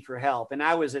his need for help. And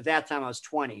at that time I was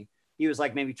 20. He was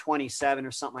like maybe 27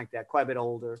 or something like that, quite a bit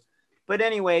older. But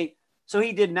anyway, so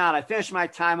he did not. I finished my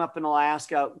time up in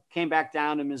Alaska, came back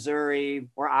down to Missouri,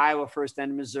 or Iowa first,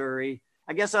 then Missouri.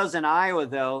 I guess I was in Iowa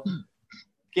though,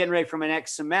 getting ready for my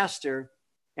next semester.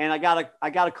 And I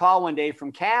got a call one day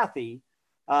from Kathy.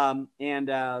 And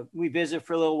we visited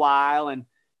for a little while, and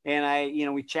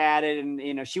we chatted,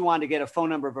 and she wanted to get a phone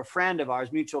number of a friend of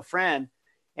ours, mutual friend.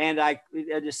 And I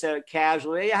just said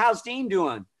casually, hey, how's Dean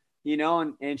doing?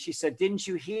 And she said, didn't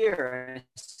you hear? And I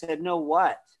said, no,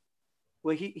 what?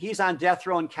 Well, he's on death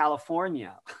row in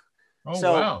California. Oh,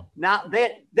 so wow. Now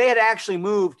they had actually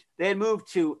moved. They had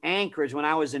moved to Anchorage when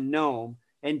I was in Nome,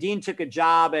 and Dean took a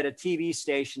job at a TV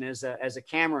station as a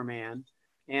cameraman.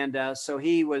 And so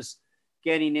he was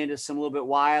getting into some little bit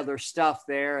wilder stuff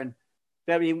there. And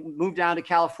then he moved down to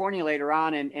California later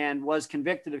on and was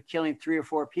convicted of killing 3 or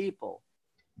 4 people.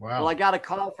 Wow. Well, I got a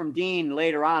call from Dean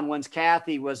later on once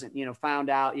Kathy wasn't, found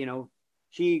out,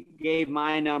 she gave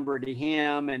my number to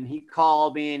him, and he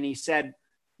called me and he said,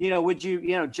 would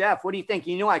you, Jeff, what do you think?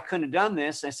 I couldn't have done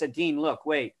this. And I said, Dean, look,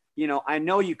 wait, I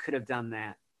know you could have done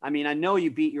that. I mean, I know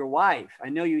you beat your wife. I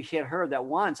know you hit her that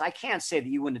once. I can't say that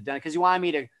you wouldn't have done it because you wanted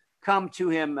me to come to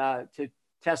him to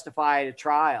testify at a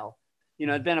trial.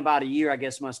 It'd been about a year, I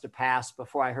guess, must have passed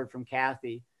before I heard from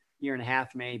Kathy, year and a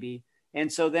half maybe.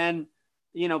 And so then,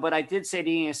 but I did say to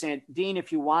Dean, I said, Dean,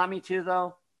 if you want me to,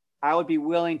 though, I would be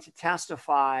willing to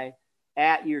testify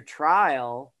at your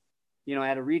trial,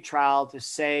 at a retrial, to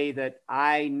say that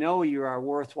I know you are a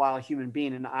worthwhile human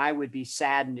being, and I would be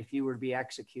saddened if you were to be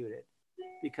executed,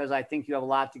 because I think you have a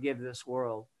lot to give to this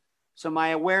world. So my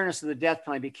awareness of the death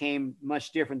penalty became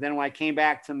much different. Then when I came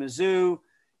back to Mizzou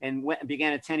and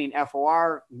began attending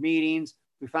FOR meetings,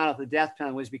 we found out the death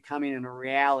penalty was becoming a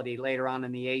reality later on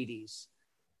in the 80s.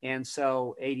 And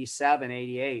so 87,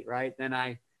 88, right? Then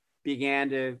I began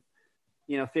to,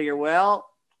 figure, well,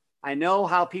 I know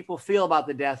how people feel about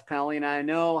the death penalty, and I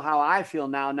know how I feel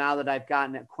now that I've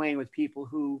gotten acquainted with people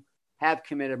who have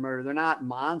committed murder. They're not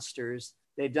monsters.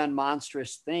 They've done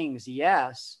monstrous things,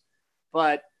 yes,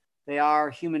 but they are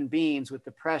human beings with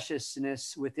the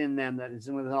preciousness within them that is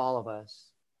within all of us.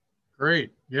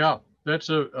 Great. Yeah, that's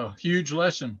a huge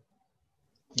lesson.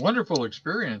 Wonderful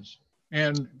experience.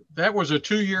 And that was a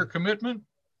 2-year commitment?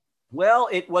 Well,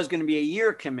 it was going to be a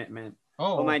year commitment.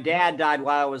 Oh. But my dad died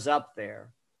while I was up there.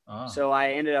 Ah. So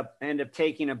I ended up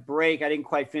taking a break. I didn't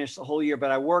quite finish the whole year, but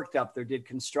I worked up there, did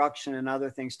construction and other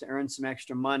things to earn some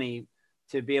extra money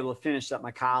to be able to finish up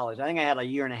my college. I think I had a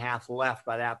year and a half left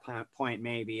by that point,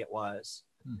 maybe it was.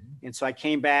 Mm-hmm. And so I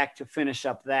came back to finish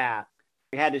up that.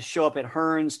 We had to show up at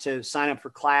Hearns to sign up for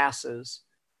classes.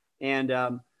 And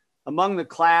among the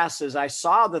classes, I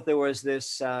saw that there was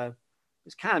this,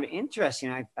 it's kind of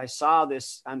interesting. I saw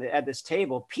this at this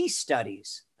table, peace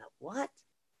studies. What?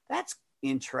 That's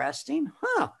interesting.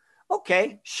 Huh.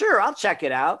 Okay, sure. I'll check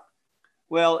it out.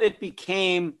 Well, it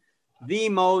became the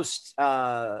most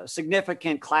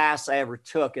significant class I ever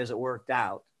took as it worked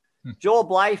out. Joel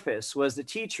Blyfus was the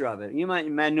teacher of it. You might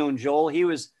have known Joel.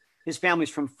 His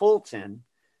family's from Fulton.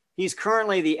 He's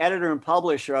currently the editor and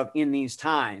publisher of In These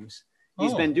Times.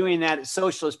 He's been doing that at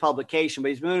Socialist publication, but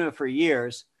he's been doing it for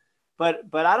years. But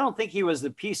I don't think he was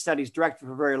the peace studies director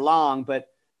for very long. But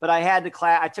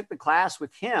I took the class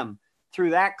with him.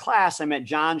 Through that class, I met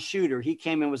John Shooter. He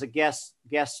came and was a guest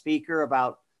speaker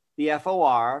about the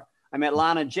FOR. I met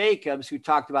Lana Jacobs, who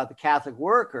talked about the Catholic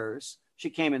workers. She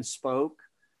came and spoke.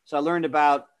 So I learned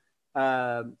about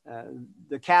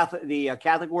the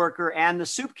Catholic worker and the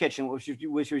soup kitchen,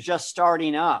 which was just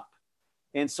starting up.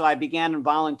 And so I began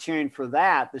volunteering for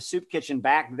that, the soup kitchen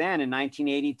back then in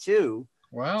 1982.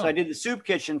 Wow. So I did the soup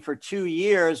kitchen for 2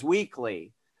 years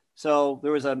weekly. So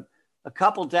there was a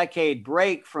couple decade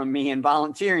break from me in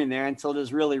volunteering there until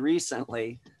just really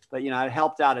recently. But, I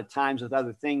helped out at times with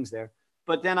other things there.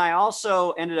 But then I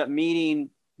also ended up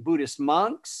meeting Buddhist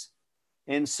monks.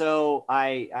 And so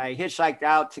I hitchhiked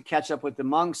out to catch up with the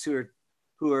monks who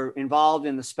are involved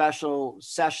in the special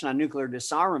session on nuclear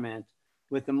disarmament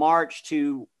with the march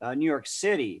to New York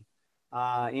City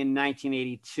in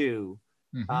 1982.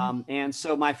 Mm-hmm. And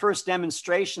so my first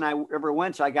demonstration I ever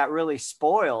went to, I got really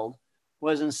spoiled,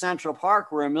 was in Central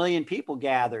Park, where 1 million people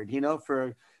gathered,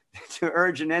 to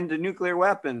urge an end to nuclear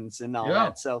weapons and all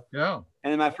that. So, and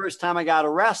then my first time I got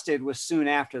arrested was soon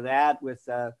after that, with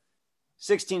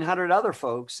 1,600 other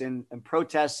folks in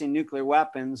protesting nuclear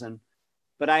weapons.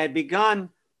 But I had begun,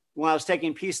 when I was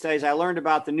taking peace studies, I learned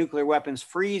about the nuclear weapons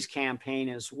freeze campaign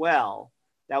as well.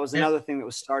 That was another thing that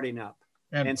was starting up.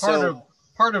 And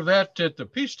part of that at the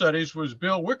peace studies was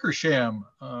Bill Wickersham,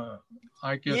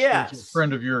 I guess, was a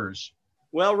friend of yours.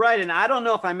 Well, right. And I don't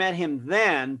know if I met him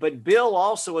then, but Bill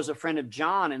also was a friend of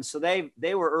John. And so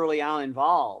they were early on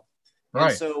involved.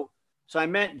 Right. And so I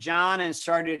met John and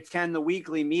started to attend the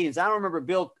weekly meetings. I don't remember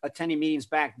Bill attending meetings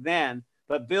back then,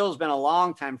 but Bill's been a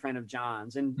longtime friend of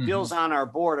John's, and Bill's on our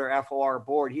board, our FOR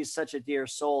board. He's such a dear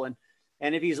soul.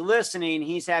 And if he's listening,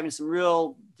 he's having some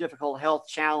real difficult health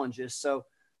challenges. So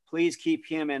please keep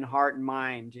him in heart and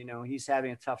mind. He's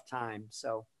having a tough time.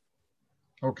 So.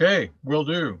 Okay, will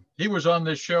do. He was on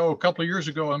this show a couple of years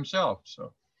ago himself.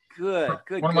 So good.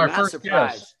 One of my first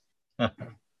guests. Got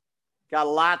a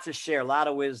lot to share, a lot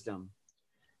of wisdom.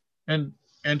 And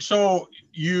so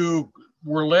you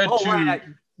were led to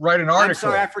write an article.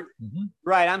 I'm sorry,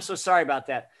 Right, I'm so sorry about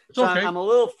that. So okay. I'm a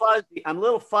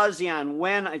little fuzzy on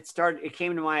when it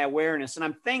came to my awareness. And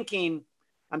I'm thinking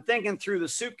through the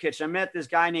soup kitchen. I met this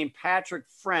guy named Patrick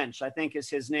French, I think is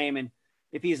his name. And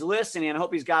if he's listening, I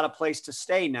hope he's got a place to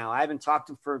stay now. I haven't talked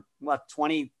to him for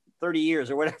 20, 30 years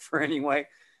or whatever anyway.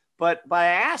 But I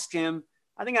asked him,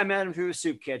 I think I met him through the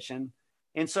soup kitchen.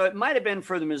 And so it might have been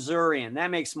for the Missourian.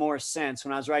 That makes more sense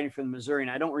when I was writing for the Missourian.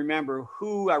 I don't remember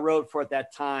who I wrote for at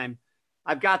that time.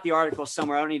 I've got the article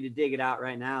somewhere. I don't need to dig it out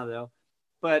right now though.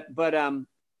 But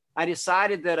I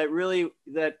decided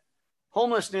that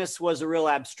homelessness was a real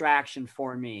abstraction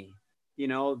for me,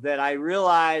 that I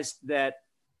realized that,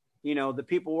 the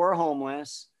people were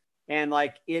homeless, and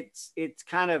it's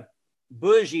kind of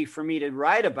bougie for me to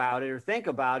write about it or think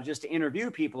about it, just to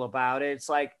interview people about it. It's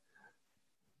like,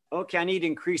 okay, I need to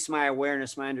increase my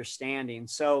awareness, my understanding.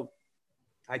 So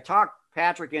I talked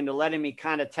Patrick into letting me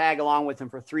kind of tag along with him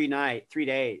for 3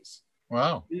 days.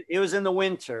 Wow. It was in the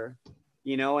winter,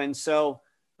 and so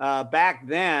back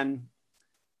then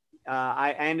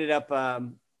I ended up,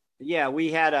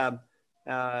 we had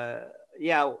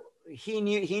he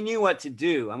knew what to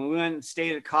do. I mean, we went and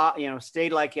stayed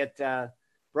at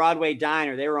Broadway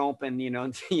Diner. They were open,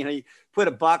 you put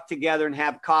 $1 together and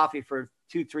have coffee for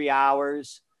 2-3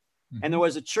 hours. Mm-hmm. And there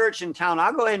was a church in town.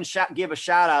 I'll go ahead and give a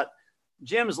shout out.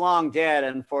 Jim's long dead,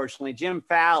 unfortunately. Jim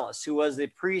Fallis, who was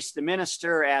the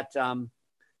minister at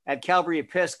Calvary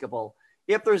Episcopal.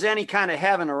 If there's any kind of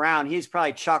heaven around, he's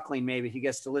probably chuckling maybe if he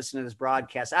gets to listen to this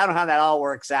broadcast. I don't know how that all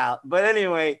works out. But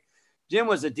anyway, Jim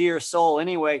was a dear soul.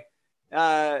 Anyway,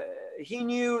 he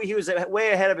knew he was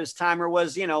way ahead of his time, or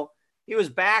was, he was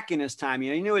back in his time.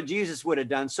 He knew what Jesus would have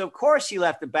done. So of course he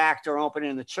left the back door open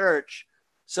in the church.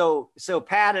 So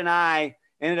Pat and I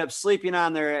ended up sleeping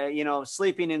on their,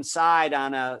 sleeping inside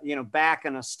on a, back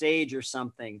on a stage or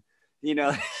something,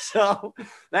 so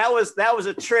that was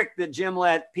a trick that Jim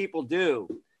let people do,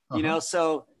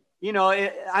 so,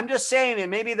 I'm just saying that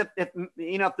maybe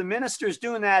if the minister's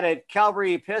doing that at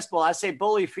Calvary Episcopal, I say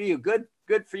bully for you, good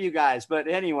for you guys. But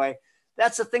anyway,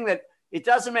 that's the thing, that it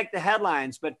doesn't make the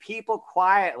headlines, but people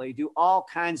quietly do all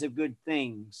kinds of good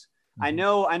things.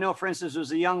 Mm-hmm. I know, for instance,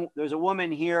 there's a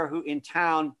woman here in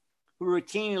town who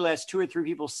routinely lets 2 or 3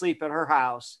 people sleep at her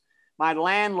house. My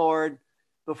landlord,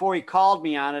 before he called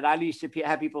me on it, I used to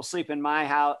have people sleep in my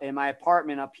house, in my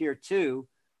apartment up here too,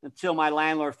 until my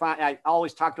landlord I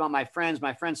always talked about my friends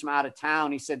from out of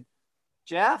town. He said,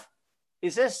 Jeff,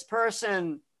 is this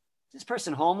person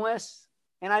homeless?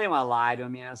 And I didn't want to lie to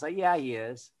him. I was like, yeah, he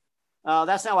is.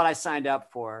 That's not what I signed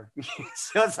up for.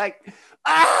 So it's like,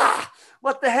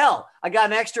 what the hell? I got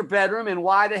an extra bedroom, and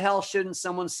why the hell shouldn't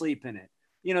someone sleep in it?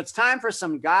 It's time for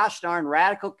some gosh darn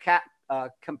radical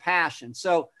compassion.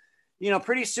 So,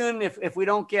 pretty soon, if we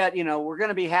don't get, we're going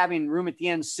to be having room at the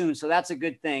end soon. So that's a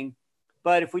good thing.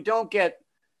 But if we don't get,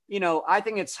 I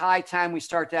think it's high time we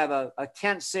start to have a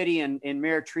tent city in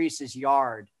Mayor Teresa's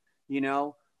yard,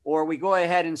 or we go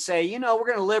ahead and say, we're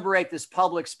going to liberate this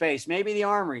public space, maybe the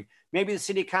Armory, maybe the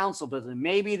city council building,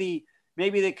 maybe the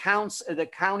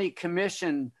county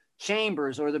commission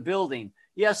chambers or the building.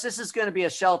 Yes, this is going to be a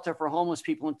shelter for homeless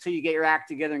people until you get your act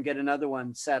together and get another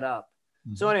one set up.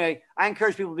 Mm-hmm. So anyway, I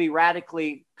encourage people to be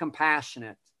radically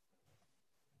compassionate.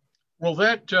 Will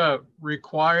that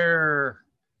require,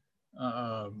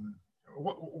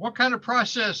 what kind of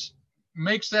process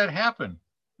makes that happen?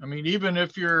 I mean, even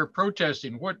if you're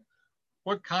protesting, what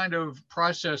kind of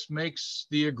process makes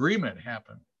the agreement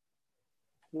happen?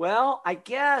 Well, I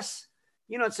guess,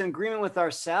 it's an agreement with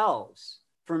ourselves.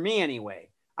 For me, anyway.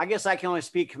 I guess I can only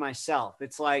speak for myself.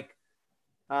 It's like,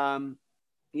 my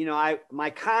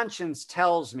conscience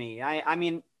tells me. I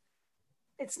mean,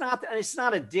 it's not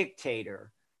a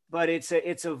dictator, but it's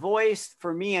a voice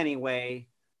for me anyway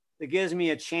that gives me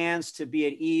a chance to be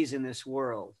at ease in this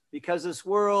world, because this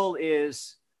world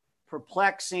is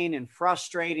perplexing and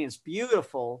frustrating. It's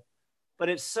beautiful, but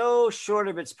it's so short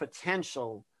of its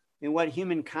potential in what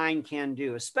humankind can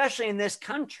do, especially in this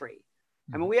country.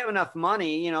 I mean, we have enough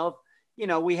money,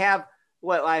 we have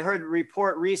what I heard a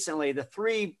report recently, the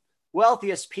 3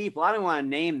 wealthiest people, I don't want to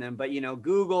name them, but,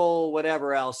 Google,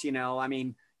 whatever else,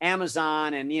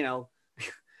 Amazon and,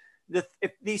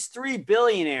 if these 3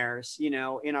 billionaires, in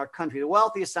our country, the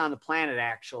wealthiest on the planet,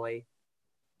 actually,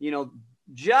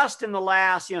 just in the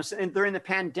last, during the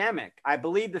pandemic, I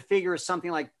believe the figure is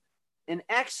something like in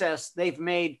excess, they've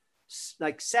made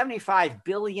like $75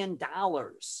 billion,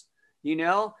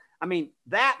 I mean,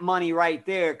 that money right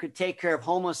there could take care of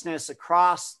homelessness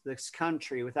across this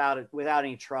country without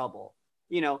any trouble,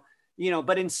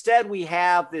 but instead we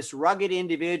have this rugged,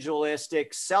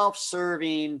 individualistic,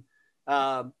 self-serving,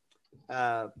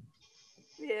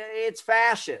 it's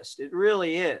fascist. It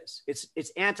really is.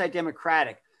 It's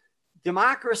anti-democratic.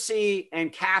 Democracy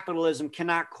and capitalism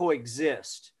cannot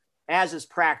coexist as is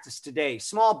practiced today.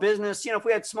 Small business, if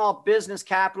we had small business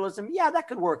capitalism, yeah, that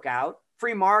could work out.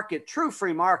 Free market, true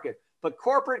free market, but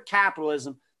corporate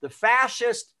capitalism, the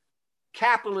fascist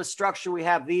capitalist structure we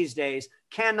have these days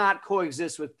cannot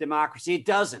coexist with democracy. It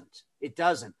doesn't.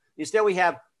 Instead, we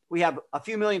have a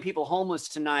few million people homeless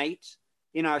tonight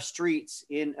in our streets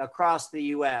across the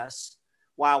U.S.,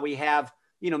 while we have,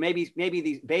 maybe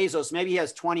the Bezos, maybe he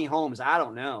has 20 homes. I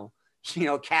don't know,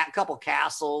 couple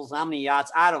castles, how many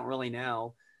yachts? I don't really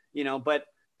know, but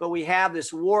we have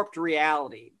this warped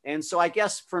reality. And so I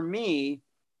guess for me,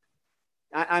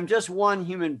 I'm just one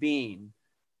human being,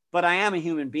 but I am a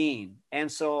human being.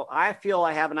 And so I feel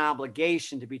I have an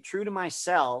obligation to be true to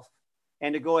myself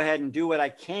and to go ahead and do what I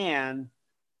can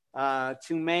to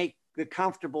make the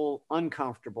comfortable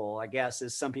uncomfortable, I guess,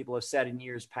 as some people have said in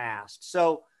years past.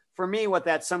 So for me, what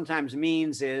that sometimes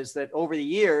means is that over the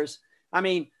years, I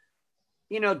mean,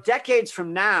 decades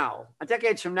from now,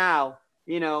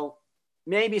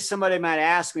 maybe somebody might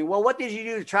ask me, well, what did you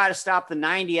do to try to stop the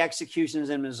 90 executions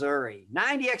in Missouri?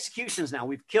 90 executions now.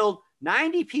 We've killed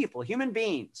 90 people, human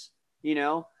beings,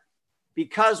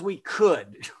 because we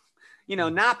could,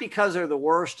 not because they're the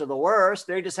worst of the worst.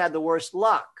 They just had the worst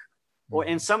luck.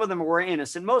 And some of them were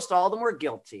innocent. Most all of them were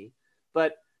guilty.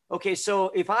 But, okay, so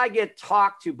if I get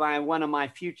talked to by one of my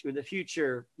future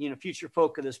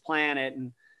folk of this planet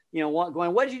and,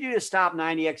 going, what did you do to stop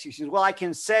 90 executions? Well, I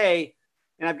can say,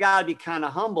 and I've got to be kind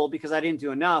of humble because I didn't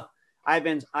do enough. I've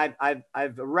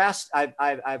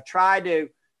tried to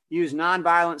use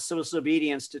nonviolent civil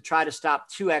disobedience to try to stop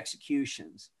 2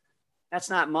 executions. That's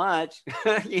not much.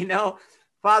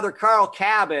 Father Carl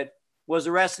Cabot was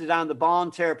arrested on the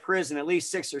Bonterre prison at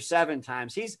least 6 or 7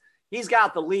 times. He's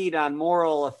got the lead on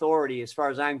moral authority as far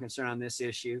as I'm concerned on this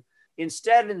issue.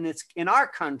 Instead, in our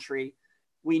country,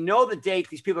 we know the date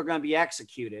these people are going to be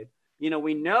executed. We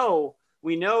know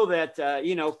that,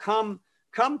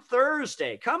 come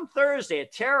Thursday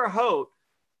at Terre Haute,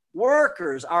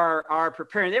 workers are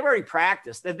preparing. They've already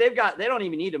practiced. They don't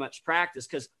even need much practice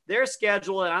because they're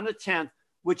scheduled on the 10th,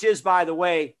 which is, by the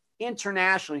way,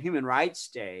 International Human Rights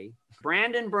Day.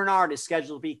 Brandon Bernard is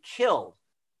scheduled to be killed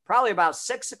probably about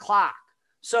 6 o'clock.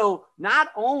 So not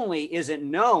only is it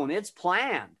known, it's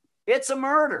planned. It's a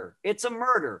murder.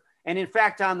 And in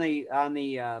fact, on the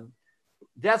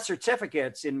death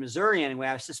certificates in Missouri, anyway,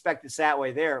 I suspect it's that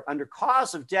way there. Under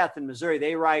cause of death in Missouri,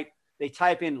 they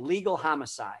type in legal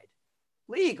homicide.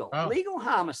 Legal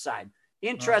homicide.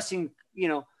 Interesting,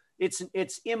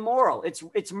 it's immoral.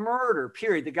 It's murder,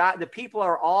 period. The people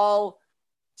are all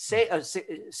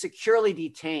securely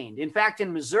detained. In fact,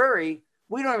 in Missouri,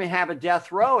 we don't even have a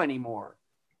death row anymore.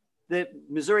 The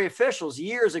Missouri officials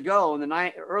years ago in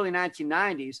the early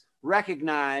 1990s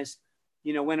recognized,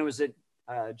 you know, when it was at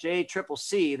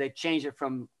JCCC, they changed it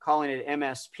from calling it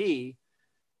MSP.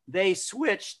 They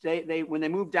switched. They when they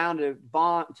moved down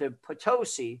to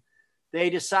Potosi, they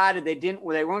decided they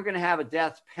weren't going to have a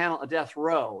death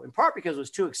row, in part because it was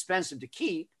too expensive to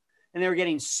keep, and they were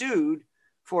getting sued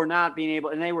for not being able.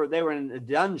 And they were in a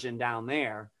dungeon down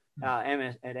there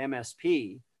at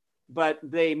MSP. But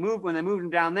when they moved them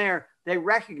down there, they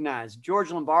recognized George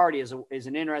Lombardi is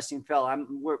an interesting fellow.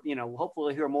 Hopefully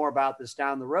we'll hear more about this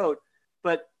down the road.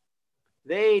 But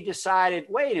they decided,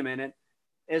 wait a minute,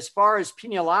 as far as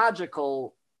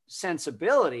penological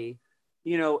sensibility,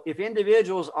 you know, if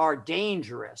individuals are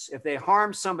dangerous, if they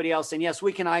harm somebody else, then yes,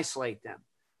 we can isolate them.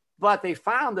 But they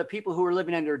found that people who were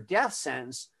living under death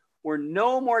sentence were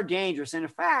no more dangerous. And in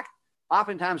fact,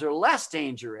 oftentimes are less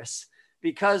dangerous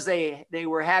because they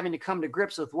were having to come to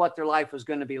grips with what their life was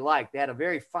going to be like. They had a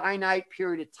very finite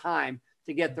period of time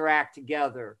to get their act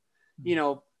together. You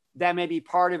know, that may be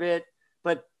part of it,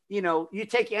 but you know, you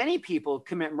take any people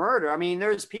commit murder. I mean,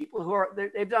 there's people who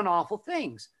they've done awful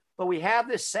things, but we have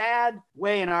this sad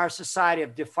way in our society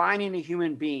of defining a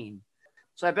human being.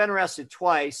 So I've been arrested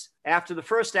twice. After the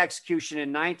first execution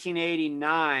in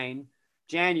 1989,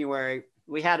 January,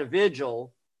 we had a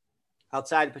vigil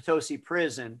outside Potosi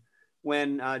prison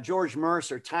when George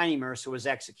Mercer, Tiny Mercer, was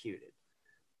executed.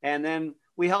 And then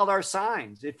we held our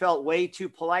signs. It felt way too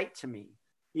polite to me,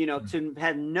 you know, to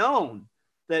have known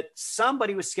that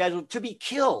somebody was scheduled to be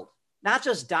killed, not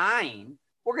just dying.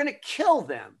 We're going to kill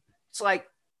them. It's like,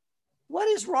 what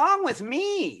is wrong with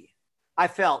me? I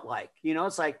felt like, you know,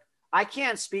 it's like, I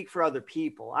can't speak for other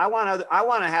people. I'd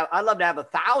love to have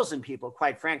 1,000 people,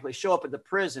 quite frankly, show up at the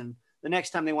prison the next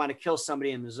time they want to kill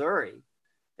somebody in Missouri.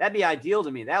 That'd be ideal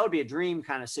to me. That would be a dream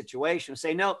kind of situation.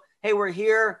 Say, no, hey, we're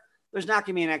here. There's not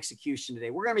going to be an execution today.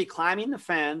 We're going to be climbing the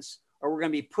fence, or we're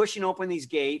going to be pushing open these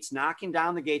gates, knocking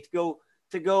down the gate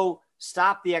to go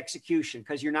stop the execution,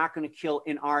 because you're not going to kill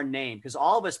in our name, because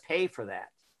all of us pay for that.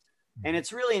 And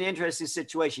it's really an interesting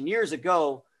situation. Years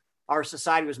ago, our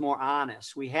society was more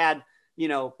honest. We had, you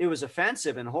know, it was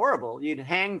offensive and horrible. You'd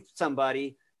hang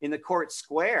somebody in the court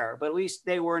square, but at least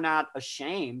they were not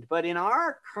ashamed. But in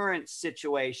our current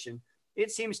situation,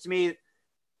 it seems to me,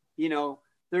 you know,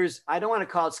 I don't want to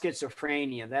call it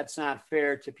schizophrenia. That's not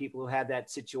fair to people who had that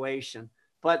situation,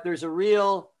 but there's a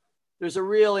real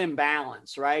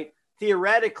imbalance, right?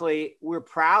 Theoretically, we're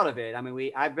proud of it. I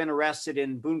mean, I've been arrested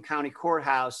in Boone County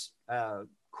courts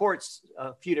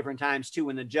a few different times too,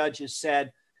 when the judge has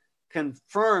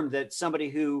confirmed that somebody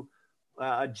who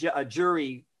a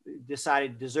jury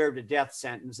decided deserved a death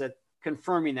sentence, that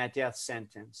confirming that death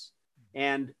sentence.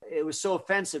 And it was so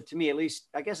offensive to me, at least,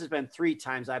 I guess it's been 3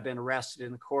 times I've been arrested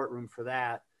in the courtroom for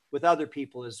that, with other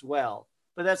people as well.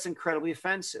 But that's incredibly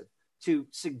offensive to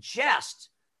suggest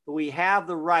that we have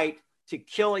the right to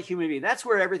kill a human being. That's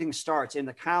where everything starts, in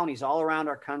the counties all around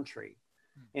our country.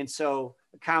 And so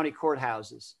county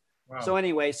courthouses. Wow. So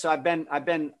anyway, so I've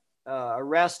been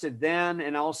arrested then,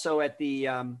 and also at the,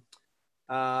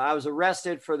 I was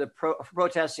arrested for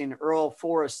protesting Earl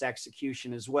Forrest's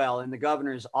execution as well in the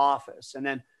governor's office. And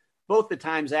then both the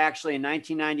times actually in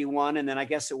 1991, and then I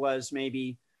guess it was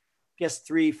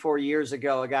 3-4 years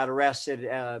ago, I got arrested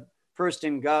first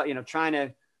in, trying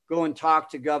to go and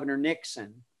talk to Governor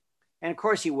Nixon. And of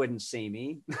course he wouldn't see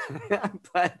me,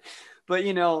 but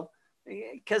you know,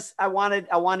 because I wanted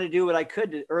to do what I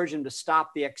could to urge him to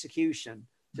stop the execution,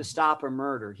 to stop a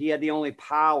murder. He had the only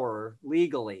power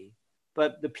legally,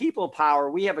 but the people power,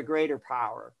 we have a greater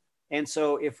power. And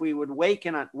so if we would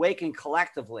waken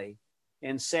collectively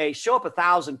and say, show up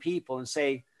 1,000 people and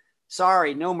say,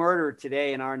 sorry, no murder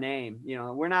today in our name. You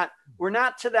know, we're not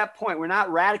to that point. We're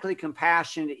not radically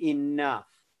compassionate enough.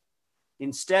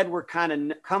 Instead, we're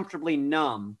kind of comfortably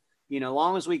numb, you know, as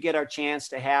long as we get our chance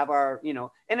to have our, you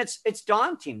know, and it's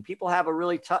daunting. People have a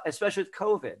really tough, especially with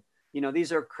COVID, you know,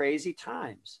 these are crazy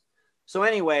times. So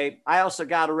anyway, I also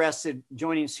got arrested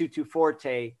joining Sutu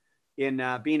Forte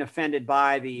in being offended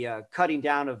by the cutting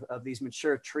down of these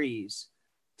mature trees.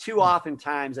 Too often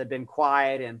times I've been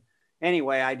quiet. And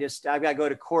anyway, I've got to go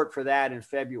to court for that in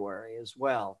February as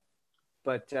well.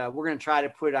 But we're going to try to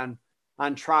put on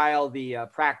trial the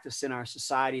practice in our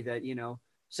society that, you know,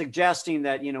 suggesting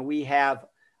that, you know,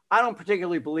 I don't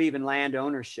particularly believe in land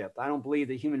ownership. I don't believe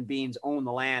that human beings own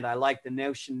the land. I like the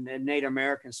notion in Native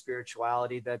American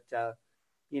spirituality that,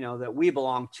 you know, that we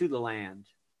belong to the land,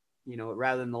 you know,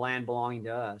 rather than the land belonging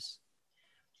to us.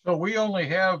 So we only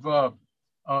have a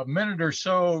minute or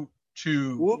so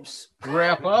to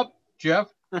wrap up. Jeff,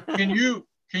 can you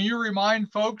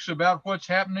remind folks about what's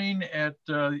happening at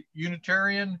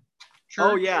Unitarian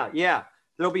Church? Oh, yeah.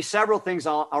 There'll be several things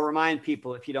I'll remind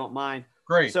people, if you don't mind.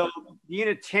 Great. So the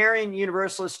Unitarian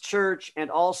Universalist Church and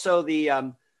also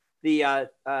the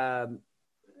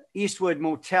Eastwood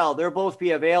Motel, they'll both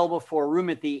be available for a room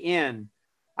at the inn,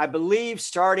 I believe,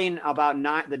 starting about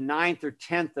the 9th or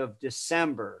 10th of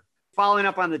December. Following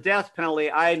up on the death penalty,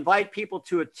 I invite people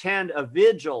to attend a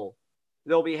vigil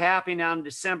that'll be happening on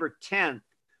December 10th.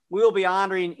 We'll be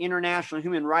honoring International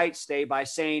Human Rights Day by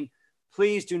saying,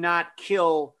 please do not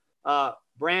kill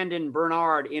Brandon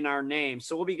Bernard in our name.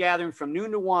 So we'll be gathering from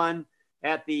noon to 1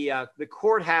 at the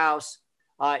courthouse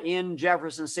in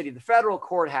Jefferson City, the federal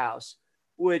courthouse,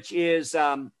 which is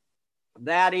at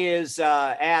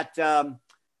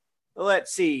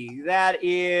let's see, that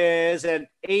is at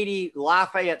 80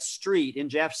 Lafayette Street in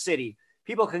Jeff City.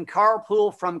 People can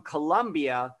carpool from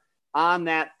Columbia on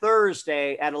that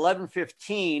Thursday at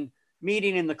 11:15,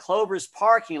 meeting in the Clover's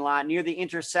parking lot near the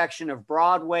intersection of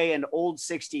Broadway and Old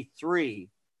 63.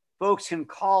 Folks can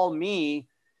call me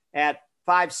at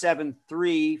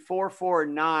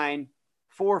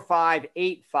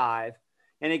 573-449-4585.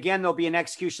 And again, there'll be an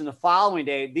execution the following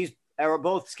day. These are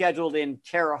both scheduled in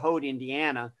Terre Haute,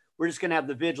 Indiana. We're just going to have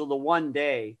the vigil the one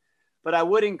day. But I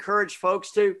would encourage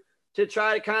folks to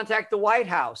try to contact the White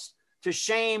House to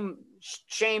shame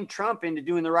Trump into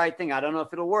doing the right thing. I don't know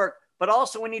if it'll work, but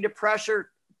also we need to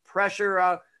pressure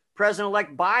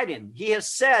President-elect Biden. He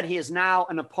has said he is now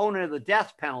an opponent of the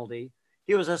death penalty.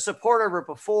 He was a supporter of it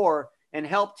before and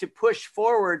helped to push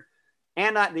forward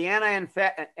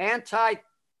the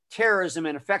Anti-Terrorism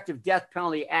and Effective Death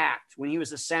Penalty Act when he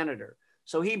was a senator.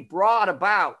 So he brought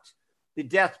about the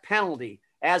death penalty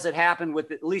as it happened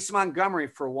with Lisa Montgomery,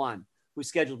 for one, who's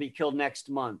scheduled to be killed next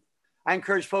month. I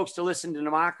encourage folks to listen to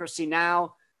Democracy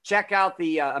Now! Check out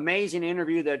the amazing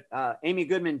interview that Amy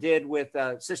Goodman did with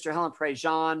Sister Helen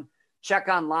Prejean. Check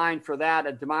online for that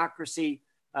at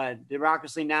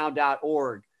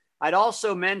democracynow.org. I'd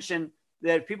also mention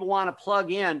that if people want to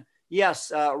plug in,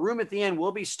 yes, Room at the Inn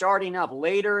will be starting up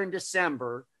later in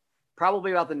December,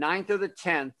 probably about the 9th or the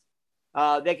 10th.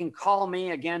 They can call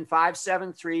me again,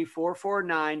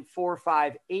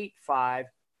 573-449-4585.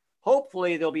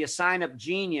 Hopefully there'll be a sign-up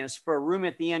genius for a Room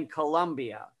at the Inn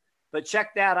Columbia. But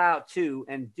check that out too.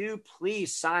 And do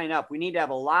please sign up. We need to have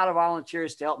a lot of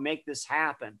volunteers to help make this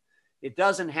happen. It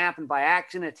doesn't happen by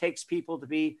accident. It takes people to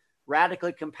be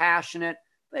radically compassionate,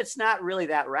 but it's not really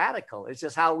that radical. It's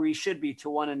just how we should be to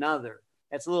one another.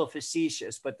 It's a little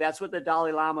facetious, but that's what the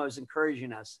Dalai Lama is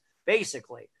encouraging us.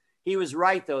 Basically, he was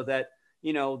right though, that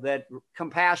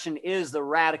compassion is the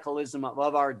radicalism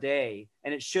of our day,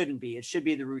 and it shouldn't be. It should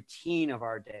be the routine of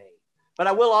our day. But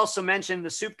I will also mention the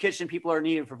soup kitchen. People are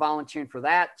needed for volunteering for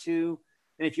that too.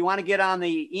 And if you want to get on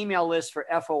the email list for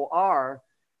FOR,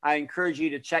 I encourage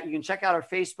you to check. You can check out our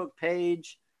Facebook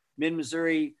page,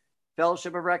 Mid-Missouri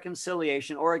Fellowship of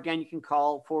Reconciliation, or again, you can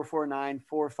call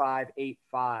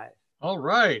 449-4585. All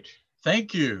right.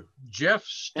 Thank you, Jeff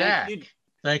Stack.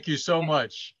 Thank you so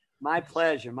much. My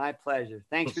pleasure. My pleasure.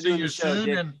 Thanks for doing the show. See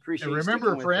you soon. And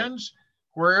remember, friends,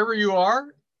 wherever you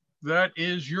are, that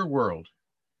is your world.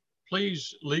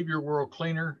 Please leave your world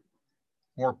cleaner,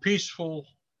 more peaceful,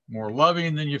 more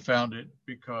loving than you found it,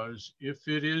 because if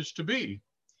it is to be,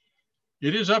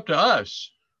 it is up to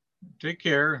us. Take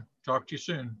care. Talk to you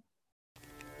soon.